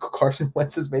 Carson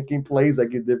Wentz is making plays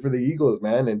like he did for the Eagles,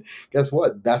 man. And guess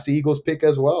what? That's the Eagles pick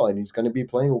as well. And he's going to be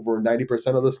playing over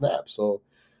 90% of the snaps. So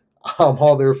I'm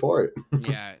all there for it.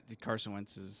 Yeah, the Carson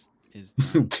Wentz is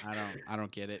done. I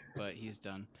don't get it, but he's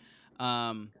done.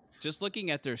 Just looking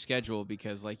at their schedule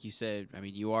because, like you said, I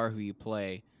mean, you are who you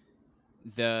play.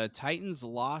 The Titans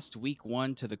lost week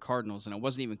 1 to the Cardinals, and it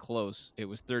wasn't even close. It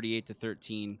was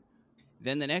 38-13.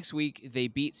 Then the next week they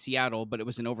beat Seattle, but it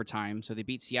was in overtime, so they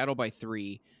beat Seattle by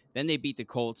 3. Then they beat the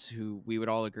Colts, who we would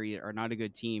all agree are not a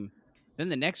good team. Then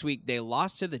the next week they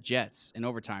lost to the Jets in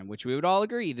overtime, which we would all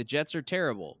agree the Jets are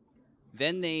terrible.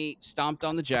 Then they stomped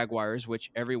on the Jaguars,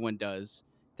 which everyone does.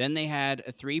 Then they had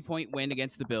a 3-point win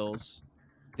against the Bills.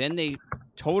 Then they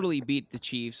totally beat the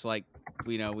Chiefs, like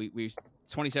we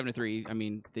 27-3. I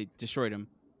mean, they destroyed them.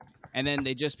 And then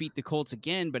they just beat the Colts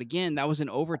again, but again, that was in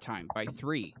overtime by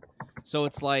 3. So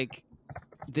it's like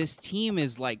this team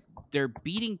is like they're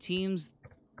beating teams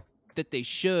that they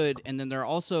should, and then they're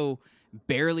also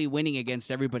barely winning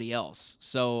against everybody else.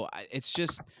 So it's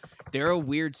just they're a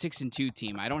weird 6-2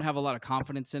 team. I don't have a lot of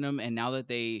confidence in them, and now that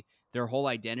their whole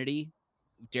identity,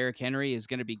 Derrick Henry is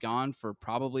going to be gone for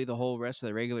probably the whole rest of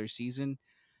the regular season.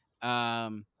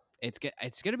 Um, it's going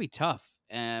to be tough.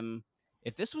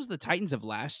 If this was the Titans of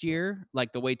last year,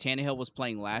 like the way Tannehill was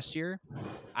playing last year,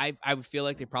 I would feel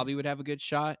like they probably would have a good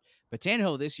shot. But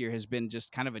Tannehill this year has been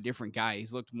just kind of a different guy.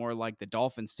 He's looked more like the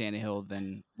Dolphins Tannehill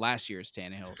than last year's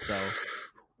Tannehill.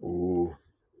 So Ooh,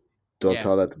 don't yeah,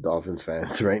 tell that to Dolphins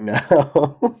fans right now.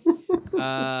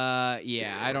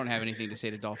 yeah, I don't have anything to say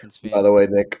to Dolphins By the fans. way,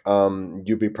 Nick,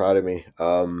 you'd be proud of me.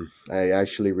 I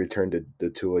actually returned the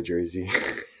Tua jersey.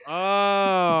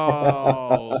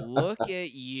 Oh, look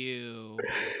at you!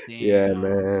 Yeah, Damn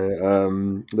man.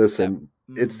 that. Listen,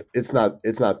 Mm, it's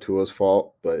not Tua's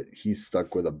fault, but he's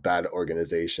stuck with a bad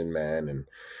organization, man, and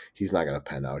he's not gonna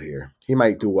pan out here. He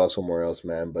might do well somewhere else,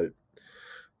 man, but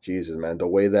Jesus, man, the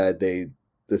way that they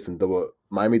listen, the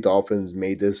Miami Dolphins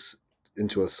made this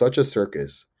into such a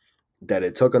circus that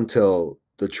it took until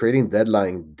the trading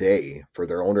deadline day for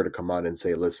their owner to come out and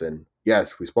say, "Listen,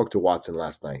 yes, we spoke to Watson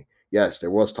last night. Yes,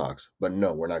 there was talks, but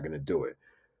no, we're not going to do it."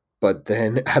 But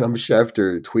then Adam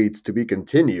Schefter tweets to be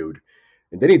continued,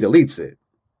 and then he deletes it.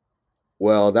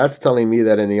 Well, that's telling me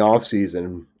that in the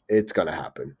offseason, it's going to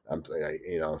happen.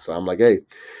 So I'm like, hey,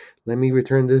 let me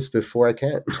return this before I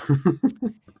can't.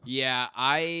 yeah,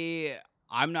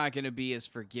 I'm not gonna be as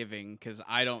forgiving because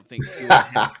I don't think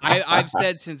Tua. I've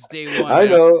said since day one. I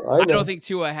know, I I don't know. think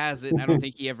Tua has it. I don't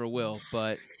think he ever will.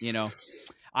 But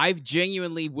I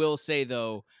genuinely will say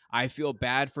though, I feel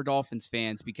bad for Dolphins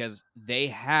fans because they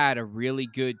had a really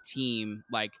good team,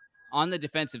 like on the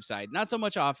defensive side, not so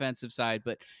much offensive side,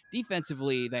 but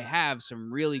defensively, they have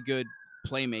some really good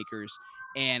playmakers.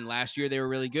 And last year they were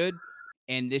really good.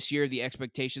 And this year the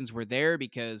expectations were there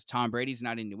because Tom Brady's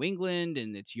not in New England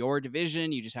and it's your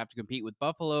division. You just have to compete with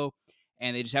Buffalo.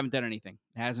 And they just haven't done anything.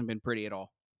 It hasn't been pretty at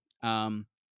all. Um,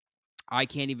 I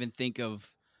can't even think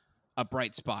of a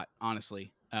bright spot,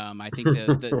 honestly. I think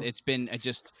the it's been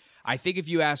just. I think if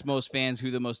you ask most fans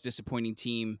who the most disappointing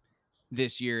team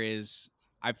this year is,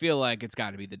 I feel like it's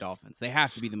got to be the Dolphins. They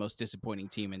have to be the most disappointing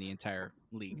team in the entire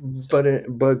league. But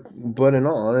So in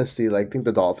all honesty, like, I think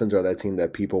the Dolphins are that team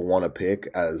that people want to pick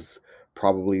as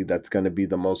probably that's going to be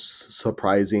the most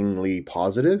surprisingly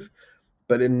positive,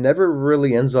 but it never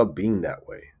really ends up being that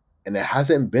way, and it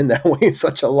hasn't been that way in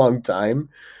such a long time.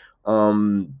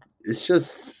 It's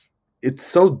just it's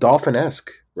so Dolphin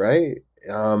esque, right?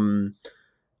 Um,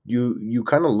 you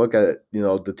kind of look at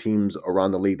the teams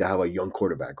around the league that have a young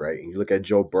quarterback, right? And you look at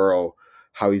Joe Burrow,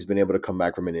 how he's been able to come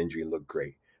back from an injury and look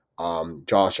great.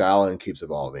 Josh Allen keeps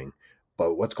evolving,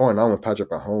 but what's going on with Patrick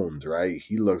Mahomes, right?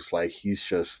 He looks like he's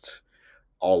just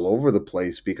all over the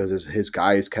place because his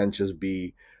guys can't just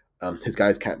be his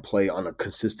guys can't play on a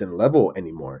consistent level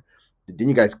anymore. Then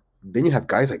you guys then you have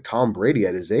guys like Tom Brady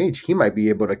at his age. He might be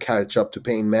able to catch up to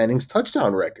Peyton Manning's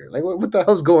touchdown record. Like, what the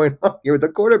hell's going on here with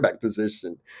the quarterback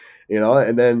position?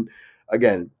 And then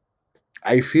again,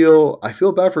 I feel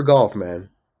bad for golf, man.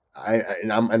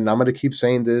 I'm gonna keep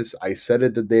saying this. I said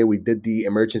it the day we did the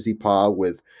emergency pod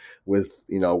with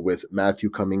Matthew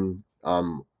coming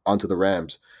onto the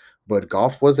Rams. But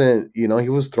golf wasn't, he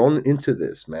was thrown into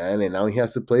this, man, and now he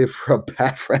has to play for a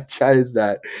bad franchise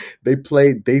that they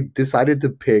decided to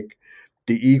pick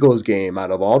the Eagles game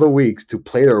out of all the weeks to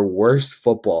play their worst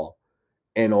football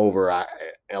in over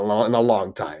in a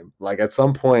long time. Like at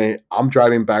some point, I'm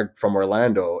driving back from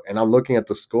Orlando and I'm looking at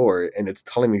the score and it's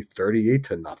telling me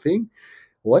 38-0.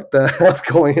 What the hell's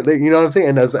going? Like, you know what I'm saying?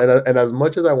 And as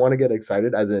much as I want to get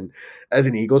excited as an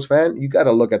Eagles fan, you got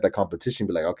to look at the competition. And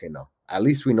be like, okay, no, at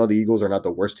least we know the Eagles are not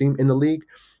the worst team in the league,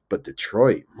 but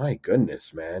Detroit, my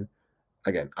goodness, man.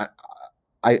 Again,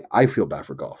 I feel bad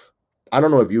for golf. I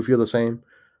don't know if you feel the same.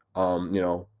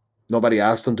 Nobody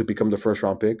asked them to become the first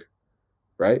round pick,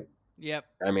 right? Yep.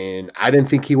 I mean, I didn't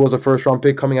think he was a first round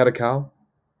pick coming out of Cal,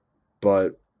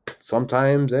 but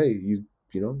sometimes, hey, you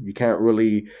can't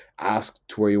really ask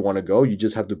to where you want to go. You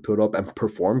just have to put up and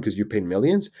perform because you paid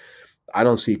millions. I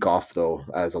don't see Goff though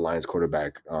as a Lions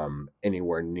quarterback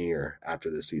anywhere near after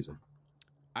this season.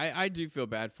 I do feel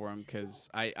bad for him because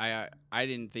I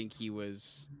didn't think he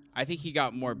was. I think he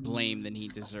got more blame than he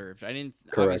deserved. I didn't.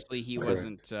 Correct. Obviously, he Correct.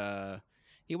 wasn't.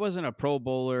 He wasn't a Pro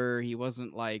Bowler. He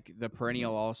wasn't like the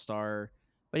perennial All Star,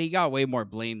 but he got way more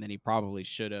blame than he probably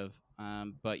should have.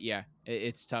 But yeah,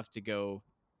 it's tough to go,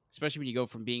 especially when you go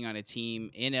from being on a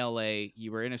team in LA.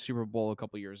 You were in a Super Bowl a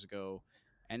couple years ago,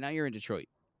 and now you're in Detroit.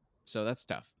 So that's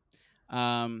tough.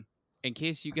 Um, in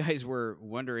case you guys were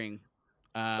wondering,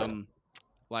 um,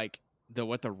 like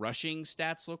what the rushing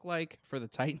stats look like for the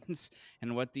Titans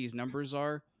and what these numbers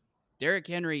are. Derrick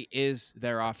Henry is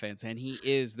their offense and he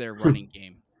is their running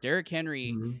game. Derrick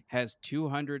Henry Mhm. has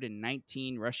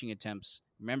 219 rushing attempts.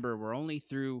 Remember, we're only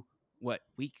through what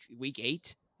week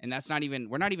 8, and that's not even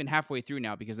we're not even halfway through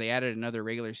now because they added another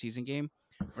regular season game.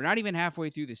 We're not even halfway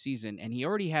through the season, and he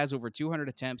already has over 200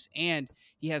 attempts and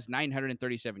he has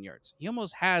 937 yards. He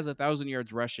almost has 1,000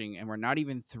 yards rushing, and we're not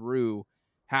even through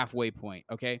halfway point.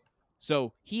 Okay,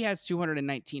 so he has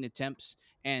 219 attempts,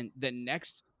 and the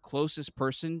next closest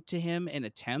person to him in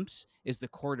attempts is the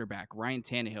quarterback, Ryan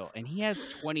Tannehill, and he has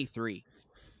 23.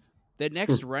 The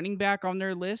next running back on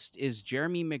their list is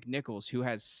Jeremy McNichols, who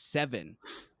has 7.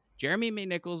 Jeremy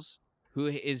McNichols, who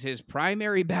is his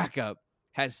primary backup,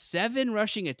 has 7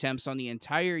 rushing attempts on the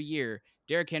entire year.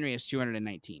 Derrick Henry has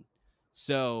 219.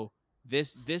 So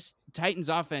this Titans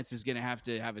offense is going to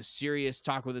have a serious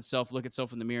talk with itself, look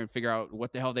itself in the mirror, and figure out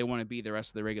what the hell they want to be the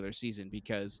rest of the regular season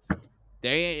because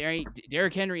they ain't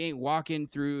Derrick Henry ain't walking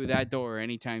through that door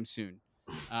anytime soon,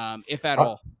 if at I,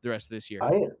 all, the rest of this year.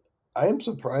 I I am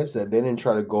surprised that they didn't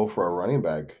try to go for a running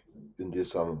back in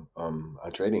this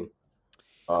trading.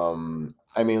 I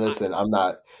mean, I, listen, I'm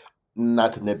not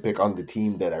to nitpick on the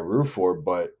team that I root for,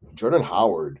 but Jordan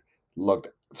Howard looked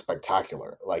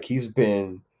spectacular. Like he's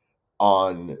been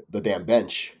on the damn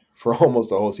bench for almost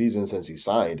the whole season since he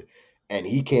signed, and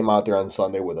he came out there on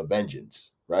Sunday with a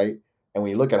vengeance, right? And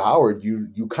when you look at Howard, you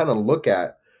kind of look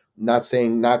at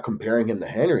not comparing him to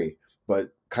Henry, but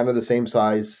kind of the same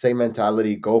size, same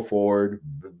mentality, go forward,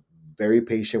 very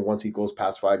patient once he goes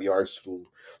past 5 yards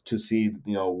to see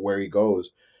where he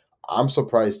goes. I'm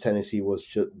surprised Tennessee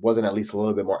wasn't at least a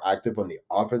little bit more active on the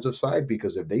offensive side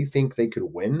because if they think they could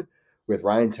win with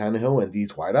Ryan Tannehill and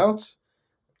these wideouts,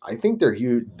 I think they're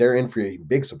huge. They're in for a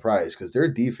big surprise because their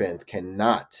defense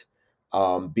cannot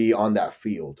be on that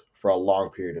field for a long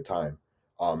period of time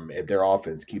if their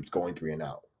offense keeps going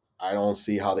 3-and-out. I don't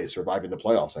see how they survive in the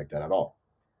playoffs like that at all.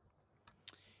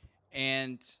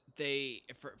 and they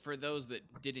for those that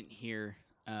didn't hear,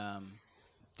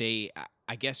 they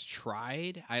I guess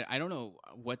tried. I don't know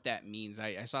what that means.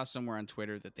 I saw somewhere on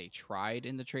Twitter that they tried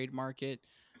in the trade market.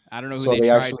 I don't know who So they they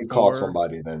tried actually called for.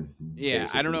 somebody then, Yeah,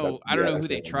 I don't basically. know. That's I don't yeah, know who that's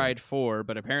they what I mean. tried for,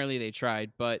 but apparently they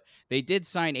tried. But they did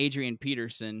sign Adrian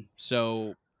Peterson,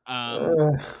 so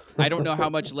Uh, I don't know how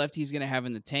much left he's going to have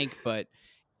in the tank. But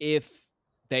if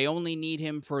they only need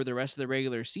him for the rest of the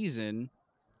regular season,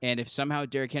 and if somehow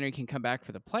Derrick Henry can come back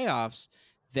for the playoffs,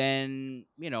 then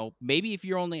maybe if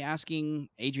you're only asking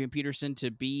Adrian Peterson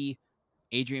to be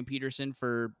Adrian Peterson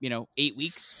for 8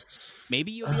 weeks,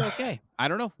 maybe you'll be okay. I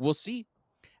don't know. We'll see.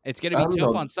 It's going to be I'm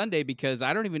tough no on Sunday because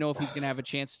I don't even know if he's going to have a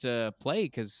chance to play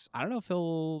because I don't know if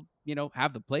he'll,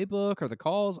 have the playbook or the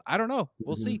calls. I don't know.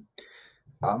 We'll see.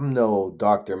 I'm no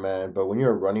doctor, man, but when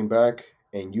you're a running back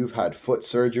and you've had foot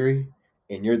surgery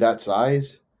and you're that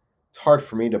size, it's hard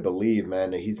for me to believe,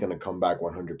 man, that he's going to come back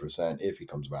 100% if he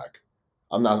comes back.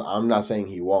 I'm not saying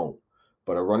he won't,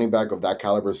 but a running back of that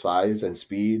caliber, size, and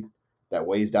speed that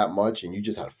weighs that much, and you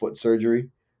just had foot surgery.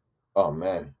 Oh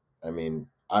man, I mean,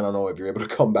 I don't know if you're able to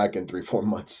come back in 3-4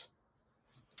 months.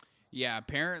 Yeah,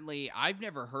 apparently I've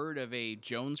never heard of a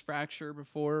Jones fracture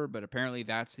before, but apparently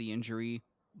that's the injury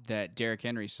that Derrick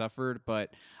Henry suffered.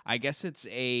 But I guess it's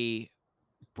a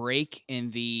break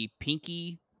in the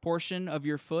pinky portion of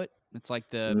your foot. It's like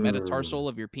the Mm. metatarsal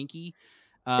of your pinky.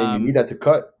 And you Um, need that to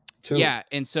cut too. yeah,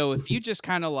 and so if you just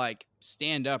kind of like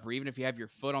stand up, or even if you have your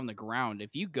foot on the ground,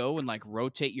 if you go and like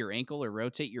rotate your ankle or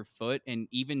rotate your foot and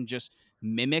even just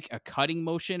mimic a cutting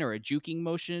motion or a juking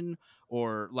motion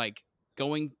or like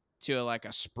going to like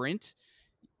a sprint,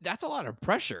 that's a lot of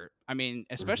pressure. I mean,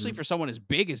 especially Hmm. for someone as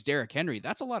big as Derrick Henry,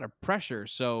 that's a lot of pressure.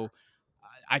 So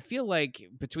I feel like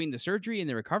between the surgery and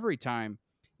the recovery time,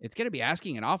 it's going to be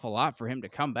asking an awful lot for him to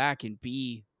come back and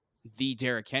be the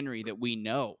Derrick Henry that we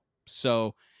know.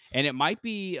 So, and it might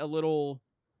be a little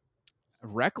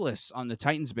reckless on the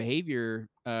Titans' behavior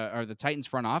or the Titans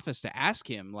front office to ask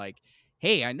him, like,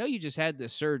 "Hey, I know you just had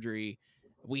this surgery.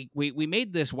 We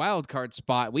made this wild card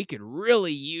spot. We could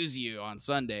really use you on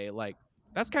Sunday." Like,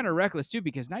 that's kind of reckless too,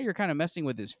 because now you're kind of messing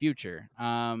with his future.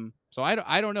 So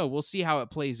I don't know. We'll see how it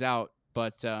plays out,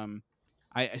 but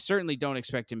I certainly don't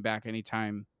expect him back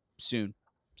anytime soon.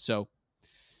 So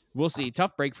we'll see.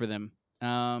 Tough break for them.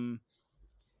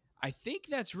 I think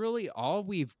that's really all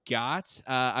we've got.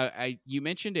 You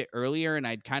mentioned it earlier, and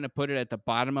I'd kind of put it at the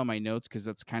bottom of my notes because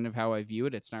that's kind of how I view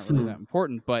it. It's not really that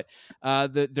important, but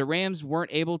the Rams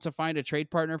weren't able to find a trade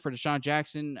partner for Deshaun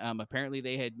Jackson. Apparently,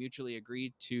 they had mutually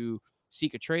agreed to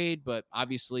seek a trade, but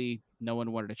obviously, no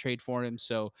one wanted to trade for him.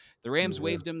 So the Rams Yeah.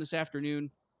 waived him this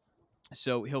afternoon.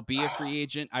 So he'll be a free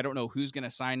agent. I don't know who's going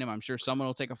to sign him. I'm sure someone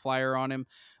will take a flyer on him,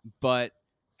 but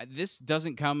this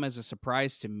doesn't come as a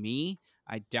surprise to me.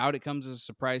 I doubt it comes as a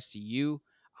surprise to you.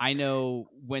 I know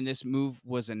when this move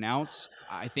was announced,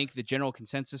 I think the general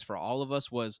consensus for all of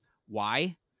us was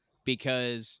why?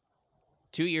 Because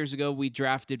 2 years ago we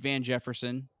drafted Van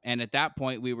Jefferson, and at that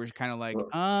point we were kind of like,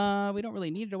 Well, we don't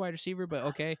really need a wide receiver, but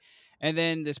okay. And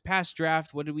then this past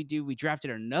draft, what did we do? We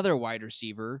drafted another wide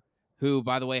receiver who,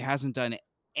 by the way, hasn't done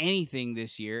anything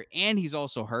this year, and he's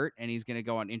also hurt, and he's going to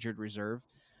go on injured reserve.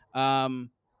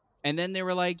 Um, and then they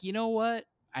were like, you know what?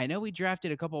 I know we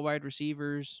drafted a couple wide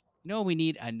receivers. You know, we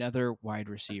need another wide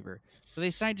receiver. So they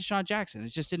signed Deshaun Jackson. It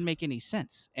just didn't make any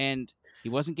sense. And he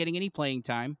wasn't getting any playing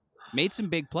time, made some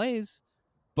big plays,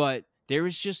 but there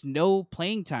was just no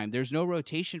playing time. There's no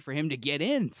rotation for him to get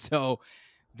in. So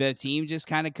the team just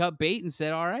kind of cut bait and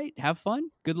said, all right, have fun.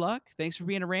 Good luck. Thanks for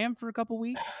being a Ram for a couple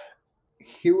weeks.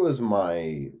 here was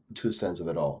my 2 cents of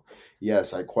it all.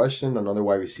 Yes, I questioned another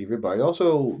wide receiver, but I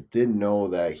also didn't know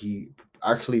that he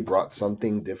actually brought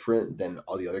something different than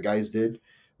all the other guys did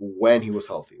when he was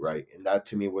healthy, right? And that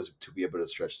to me was to be able to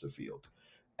stretch the field.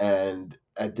 And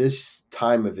at this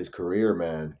time of his career,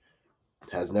 man,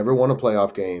 has never won a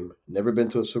playoff game, never been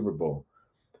to a Super Bowl.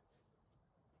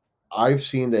 I've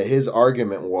seen that his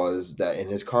argument was that in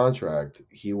his contract,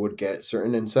 he would get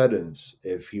certain incentives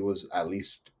if he was at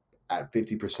least at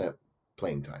 50%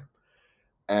 playing time.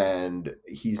 And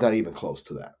he's not even close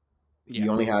to that. He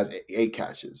Yeah. only has 8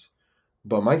 catches.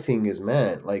 But my thing is,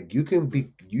 man, like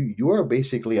you are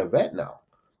basically a vet now.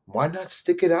 Why not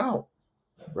stick it out?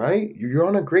 Right? You're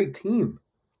on a great team.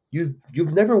 You've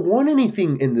never won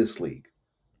anything in this league.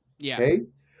 Yeah. Okay?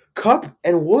 Cup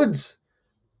and Woods,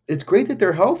 it's great that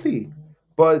they're healthy,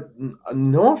 but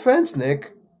no offense,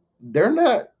 Nick, they're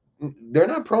not they're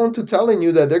not prone to telling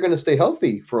you that they're going to stay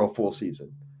healthy for a full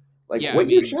season. Like, Yeah. I wait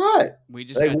your mean, shot. we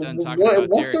just Like, got done talking about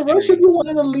what's the Derrick rush of Henry. you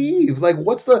wanting to leave? Like,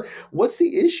 what's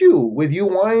the issue with you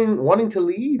wanting to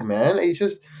leave, man? It's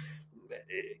just,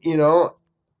 you know,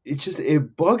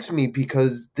 it bugs me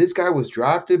because this guy was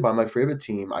drafted by my favorite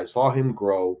team. I saw him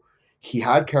grow. He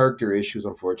had character issues,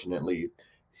 unfortunately.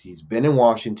 He's been in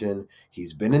Washington.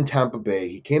 He's been in Tampa Bay.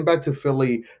 He came back to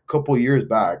Philly a couple years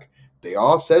back. They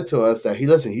all said to us that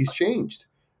he's changed.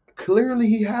 Clearly,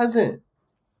 he hasn't.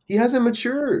 He hasn't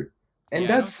matured, and Yeah.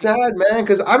 I that's don't think. sad, man.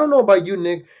 Because I don't know about you,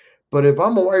 Nick, but if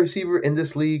I'm a wide receiver in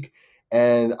this league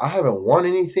and I haven't won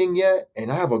anything yet,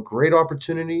 and I have a great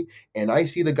opportunity, and I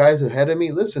see the guys ahead of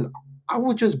me, listen, I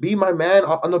will just be my man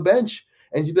on the bench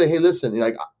and just be like, hey, listen,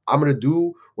 like I'm gonna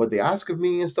do what they ask of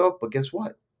me and stuff. But guess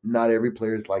what? Not every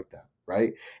player is like that,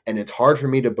 right? And it's hard for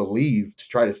me to believe, to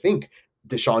try to think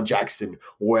Deshaun Jackson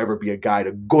will ever be a guy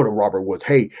to go to Robert Woods.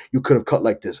 Hey, you could have cut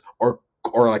like this, or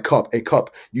like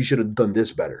Cup, you should have done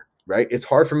this better. right? It's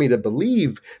hard for me to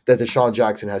believe that Deshaun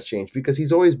Jackson has changed because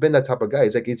he's always been that type of guy.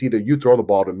 It's like it's either you throw the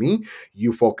ball to me,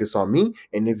 you focus on me,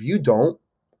 and if you don't,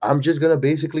 I'm just gonna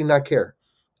basically not care.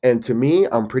 And to me,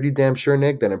 I'm pretty damn sure,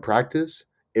 Nick, that in practice,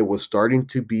 it was starting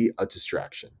to be a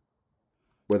distraction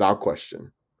without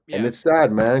question. And Yeah. it's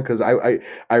sad, man, because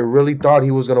I really thought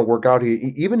he was going to work out.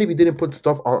 Even if he didn't put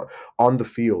stuff on the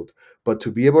field, but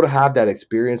to be able to have that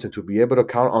experience and to be able to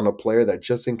count on a player that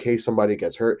just in case somebody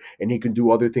gets hurt and he can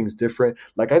do other things different.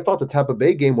 Like I thought the Tampa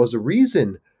Bay game was the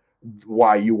reason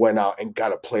why you went out and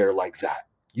got a player like that.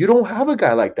 You don't have a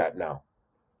guy like that now,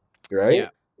 right? Yeah.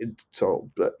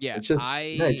 But Yeah. it's just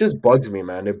man, it just bugs me,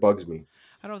 man. It bugs me.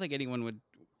 I don't think anyone would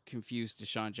confuse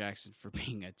Deshaun Jackson for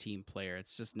being a team player.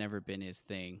 It's just never been his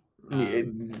thing.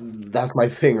 That's my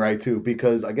thing, right? Too,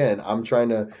 because again, I'm trying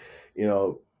to, you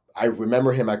know, I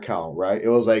remember him at Cal, right? It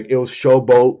was like it was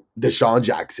Showboat Deshaun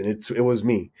Jackson. It was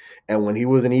me, and when he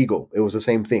was an Eagle, it was the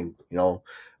same thing. You know,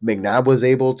 McNabb was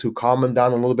able to calm him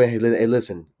down a little bit. Hey,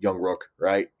 listen, young rook,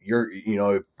 right?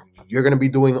 If you're gonna be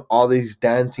doing all these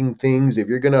dancing things, if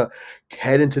you're gonna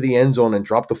head into the end zone and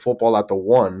drop the football at the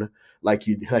one, like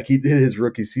he did his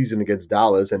rookie season against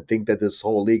Dallas, and think that this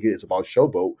whole league is about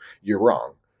Showboat, you're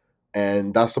wrong.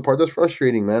 And that's the part that's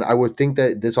frustrating, man. I would think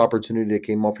that this opportunity that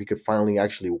came up, he could finally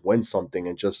actually win something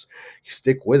and just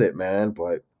stick with it, man.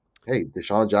 But hey,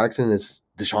 Deshaun Jackson is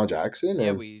Deshaun Jackson, Yeah,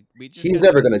 and we just he's got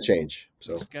never done going to change. we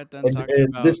So, just got done talking and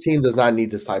about this team does not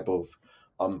need this type of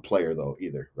player though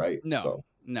either, right? no, So,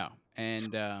 no.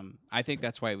 And I think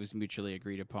that's why it was mutually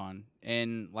agreed upon.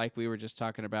 And like we were just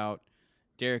talking about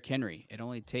Derrick Henry, it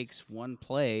only takes one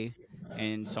play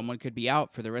and someone could be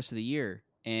out for the rest of the year.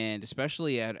 And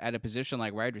especially at a position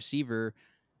like wide receiver,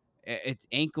 it's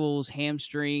ankles,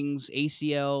 hamstrings,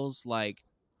 ACLs, like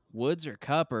Woods or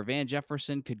Cup or Van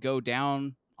Jefferson could go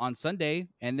down on Sunday,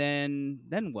 and then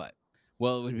what?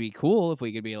 Well, it would be cool if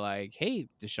we could be like, "Hey,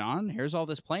 Deshaun, here's all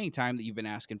this playing time that you've been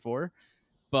asking for,"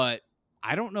 but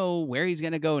I don't know where he's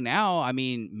going to go now. I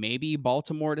mean, maybe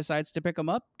Baltimore decides to pick him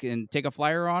up and take a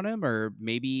flyer on him, or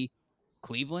maybe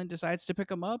Cleveland decides to pick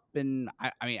him up. And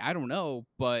I mean, I don't know,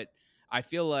 but I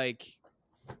feel like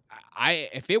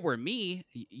if it were me,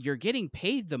 you're getting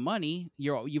paid the money.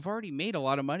 You've already made a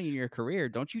lot of money in your career.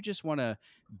 Don't you just want to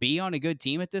be on a good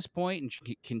team at this point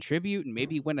and contribute and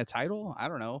maybe win a title? I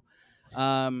don't know.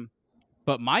 Um,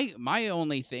 but my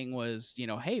only thing was,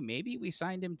 hey, maybe we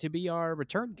signed him to be our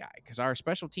return guy because our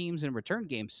special teams and return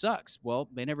game sucks. Well,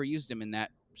 they never used him in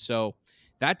that, so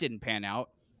that didn't pan out.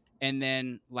 And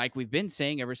then, like we've been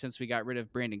saying ever since we got rid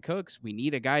of Brandon Cooks, we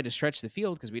need a guy to stretch the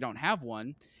field because we don't have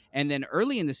one. And then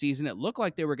early in the season, it looked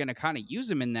like they were going to kind of use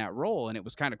him in that role, and it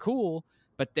was kind of cool.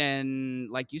 But then,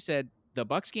 like you said, the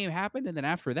Bucks game happened, and then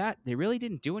after that, they really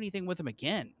didn't do anything with him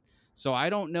again. So I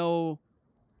don't know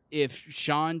if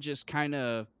Sean just kind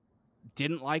of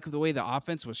didn't like the way the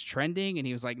offense was trending and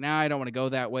he was like, nah, I don't want to go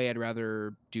that way. I'd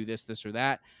rather do this or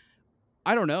that.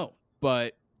 I don't know,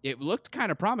 but it looked kind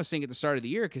of promising at the start of the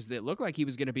year because it looked like he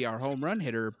was going to be our home run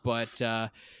hitter, but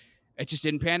it just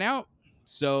didn't pan out.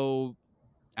 So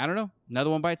I don't know. Another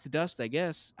one bites the dust, I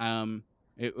guess.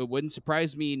 It wouldn't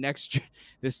surprise me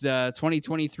this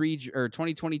 2023 or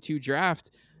 2022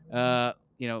 draft.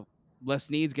 You know, Les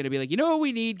Need's going to be like, you know what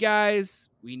we need, guys?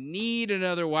 We need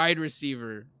another wide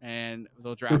receiver, and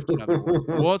they'll draft another one.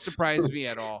 It won't surprise me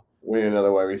at all. we need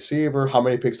another wide receiver. How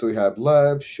many picks do we have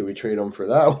left? Should we trade him for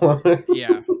that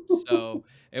Yeah. one? So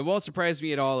it won't surprise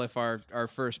me at all if our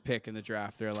first pick in the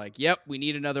draft, they're like, yep, we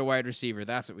need another wide receiver.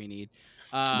 That's what we need.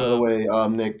 By the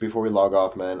Um, way, Nick, before we log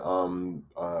off, man,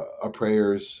 our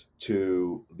prayers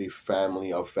to the family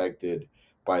affected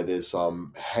by this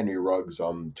Henry Ruggs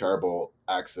terrible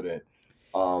accident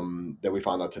that we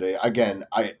found out today. Again,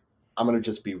 I'm gonna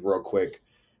just be real quick.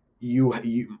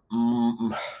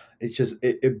 It's just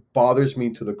it bothers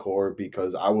me to the core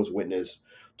because I was witness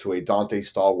to a Dante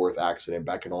Stallworth accident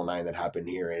back in '09 that happened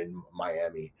here in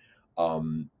Miami.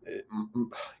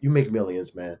 You make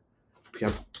millions, man.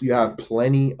 You have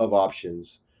plenty of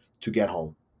options to get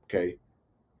home. Okay,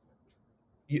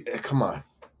 come on.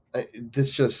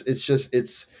 It's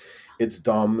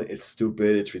dumb. It's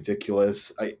stupid. It's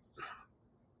ridiculous.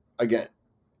 Again,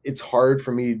 it's hard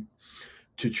for me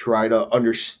to try to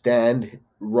understand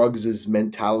Ruggs's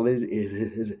mentality,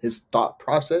 his thought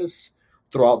process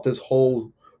throughout this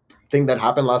whole thing that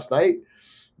happened last night.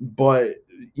 But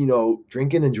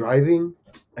drinking and driving,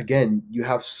 again, you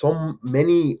have so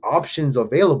many options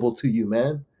available to you,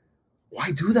 man.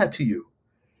 Why do that to you?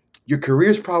 Your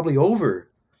career's probably over.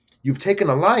 You've taken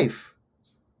a life.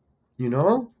 yeah,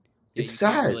 It's you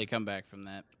can't sad. really come back from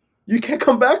that. You can't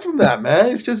come back from that,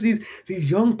 man. It's just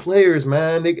these young players,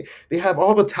 man. They have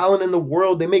all the talent in the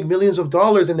world. They make millions of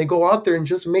dollars, and they go out there and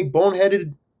just make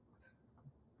boneheaded,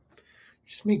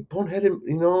 Yeah.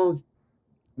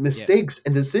 mistakes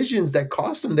and decisions that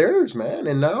cost them theirs, man.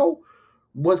 And now,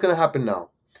 what's gonna happen now?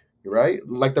 Right?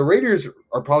 Like the Raiders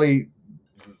are probably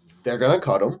they're gonna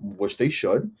cut him, which they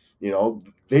should.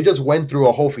 They just went through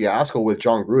a whole fiasco with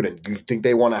John Gruden. Do you think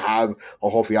they want to have a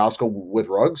whole fiasco with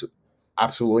Ruggs?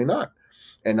 Absolutely not.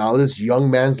 And now this young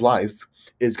man's life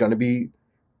is going to be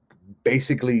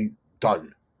basically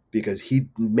done because he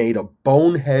made a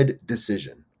bonehead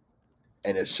decision.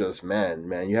 And it's just,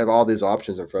 man, you have all these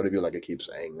options in front of you. Like I keep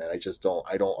saying, man,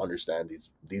 I don't understand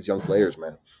these young players,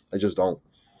 man. I just don't.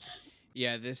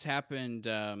 Yeah, this happened.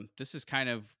 This is kind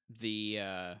of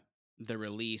the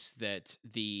release that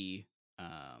the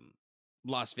um,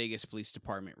 Las Vegas Police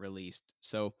Department released.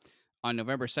 So on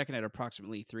November 2nd at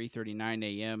approximately 3:39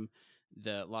 a.m.,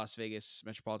 the Las Vegas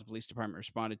Metropolitan Police Department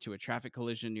responded to a traffic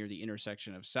collision near the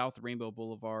intersection of South Rainbow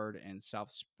Boulevard and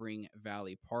South Spring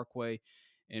Valley Parkway,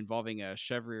 involving a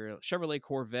Chevrolet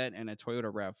Corvette and a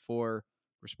Toyota RAV4.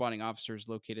 Responding officers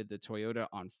located the Toyota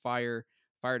on fire.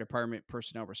 Fire department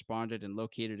personnel responded and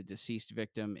located a deceased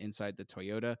victim inside the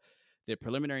Toyota. The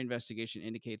preliminary investigation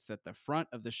indicates that the front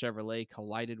of the Chevrolet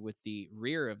collided with the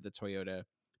rear of the Toyota.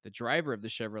 The driver of the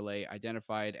Chevrolet,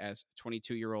 identified as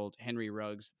 22-year-old Henry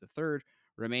Ruggs III,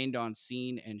 remained on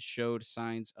scene and showed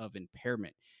signs of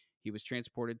impairment. He was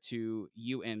transported to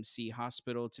UMC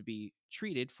Hospital to be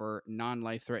treated for non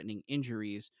life threatening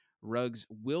injuries. Ruggs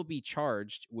will be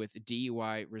charged with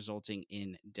DUI resulting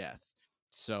in death.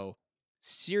 So,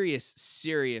 serious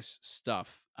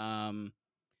stuff.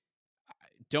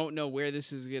 Don't know where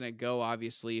this is gonna go,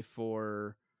 obviously,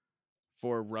 for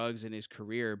Ruggs in his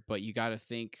career, but you got to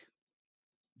think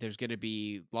there's gonna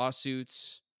be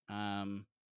lawsuits. Um,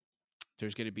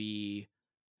 there's gonna be,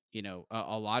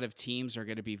 a lot of teams are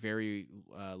gonna be very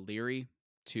leery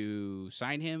to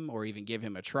sign him or even give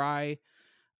him a try,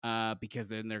 because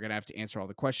then they're gonna have to answer all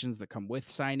the questions that come with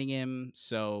signing him.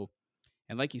 So,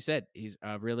 and like you said, he's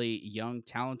a really young,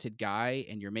 talented guy,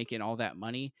 and you're making all that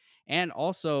money. And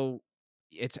also,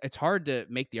 it's hard to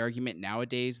make the argument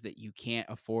nowadays that you can't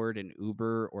afford an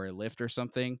Uber or a Lyft or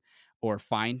something, or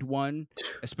find one,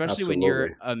 especially when you're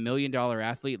Absolutely. $1 million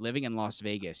athlete living in Las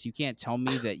Vegas. You can't tell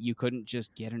me that you couldn't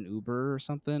just get an Uber or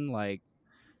something. Like,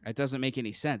 it doesn't make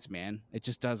any sense, man. It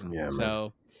just doesn't. Yeah, man.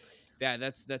 So yeah,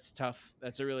 that's tough.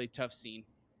 That's a really tough scene.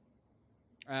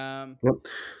 Um, Yep.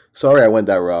 Sorry I went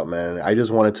that route, man. I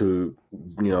just wanted to,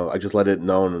 I just let it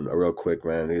known real quick,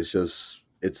 man. It's just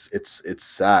it's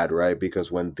sad, right?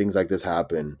 Because when things like this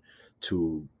happen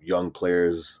to young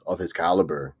players of his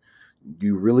caliber,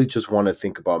 you really just want to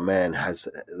think about, man, has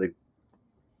like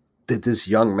did this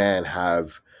young man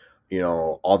have,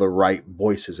 all the right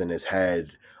voices in his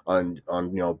head on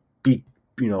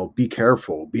be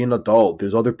careful, be an adult.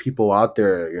 There's other people out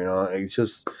there, it's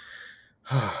just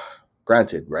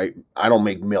granted, right? I don't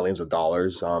make millions of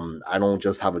dollars. I don't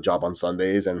just have a job on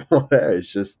Sundays and whatever.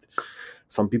 It's just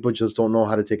some people just don't know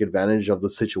how to take advantage of the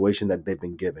situation that they've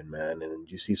been given, man.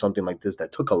 And you see something like this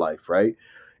that took a life, right?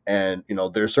 And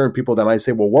there are certain people that might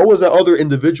say, "Well, what was that other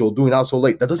individual doing out so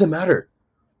late?" That doesn't matter.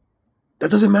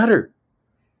 That doesn't matter.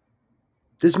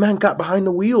 This man got behind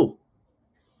the wheel.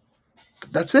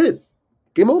 That's it.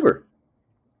 Game over.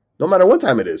 No matter what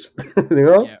time it is, you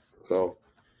know. yeah, So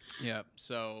yeah.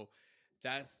 So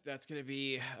that's gonna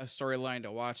be a storyline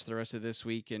to watch the rest of this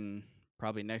week and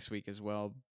probably next week as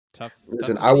well. Tough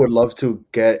listen, to I see. would love to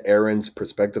get Aaron's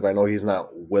perspective. I know he's not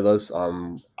with us.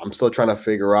 I'm still trying to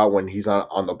figure out when he's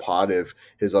on the pod if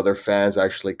his other fans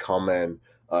actually come and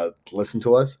listen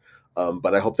to us.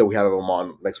 But I hope that we have him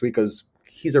on next week because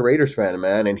he's a Raiders fan,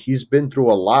 man, and he's been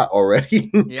through a lot already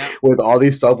Yeah, with all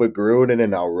these stuff with Gruden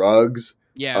and now Rugs.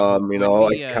 yeah. I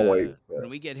can't wait. Yeah. When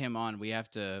we get him on, we have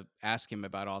to ask him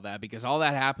about all that because all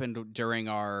that happened during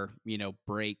our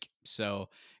break. So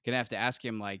gonna have to ask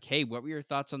him like, hey, what were your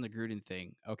thoughts on the Gruden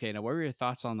thing? Okay, now what were your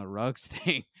thoughts on the Ruggs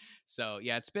thing? So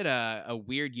yeah, it's been a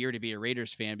weird year to be a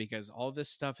Raiders fan because all this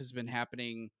stuff has been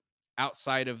happening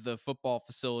outside of the football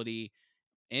facility.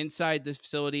 Inside the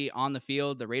facility, on the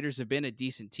field, the Raiders have been a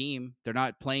decent team. They're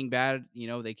not playing bad.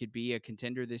 They could be a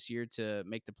contender this year to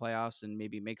make the playoffs and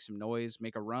maybe make some noise,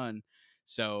 make a run.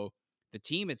 So the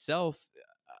team itself,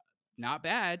 not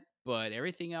bad, but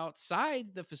everything outside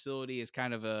the facility is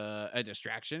kind of a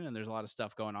distraction, and there's a lot of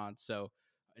stuff going on. So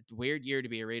a weird year to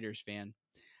be a Raiders fan.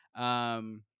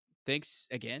 Um, Thanks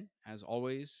again, as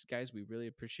always, guys. We really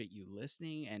appreciate you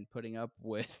listening and putting up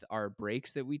with our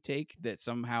breaks that we take that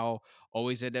somehow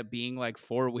always end up being like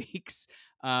 4 weeks.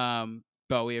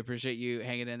 But we appreciate you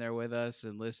hanging in there with us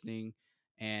and listening.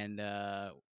 And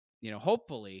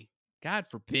hopefully, God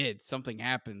forbid, something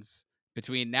happens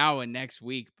between now and next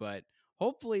week. But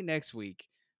hopefully next week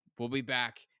we'll be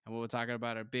back and we'll be talking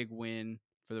about a big win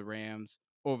for the Rams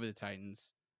over the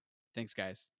Titans. Thanks,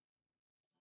 guys.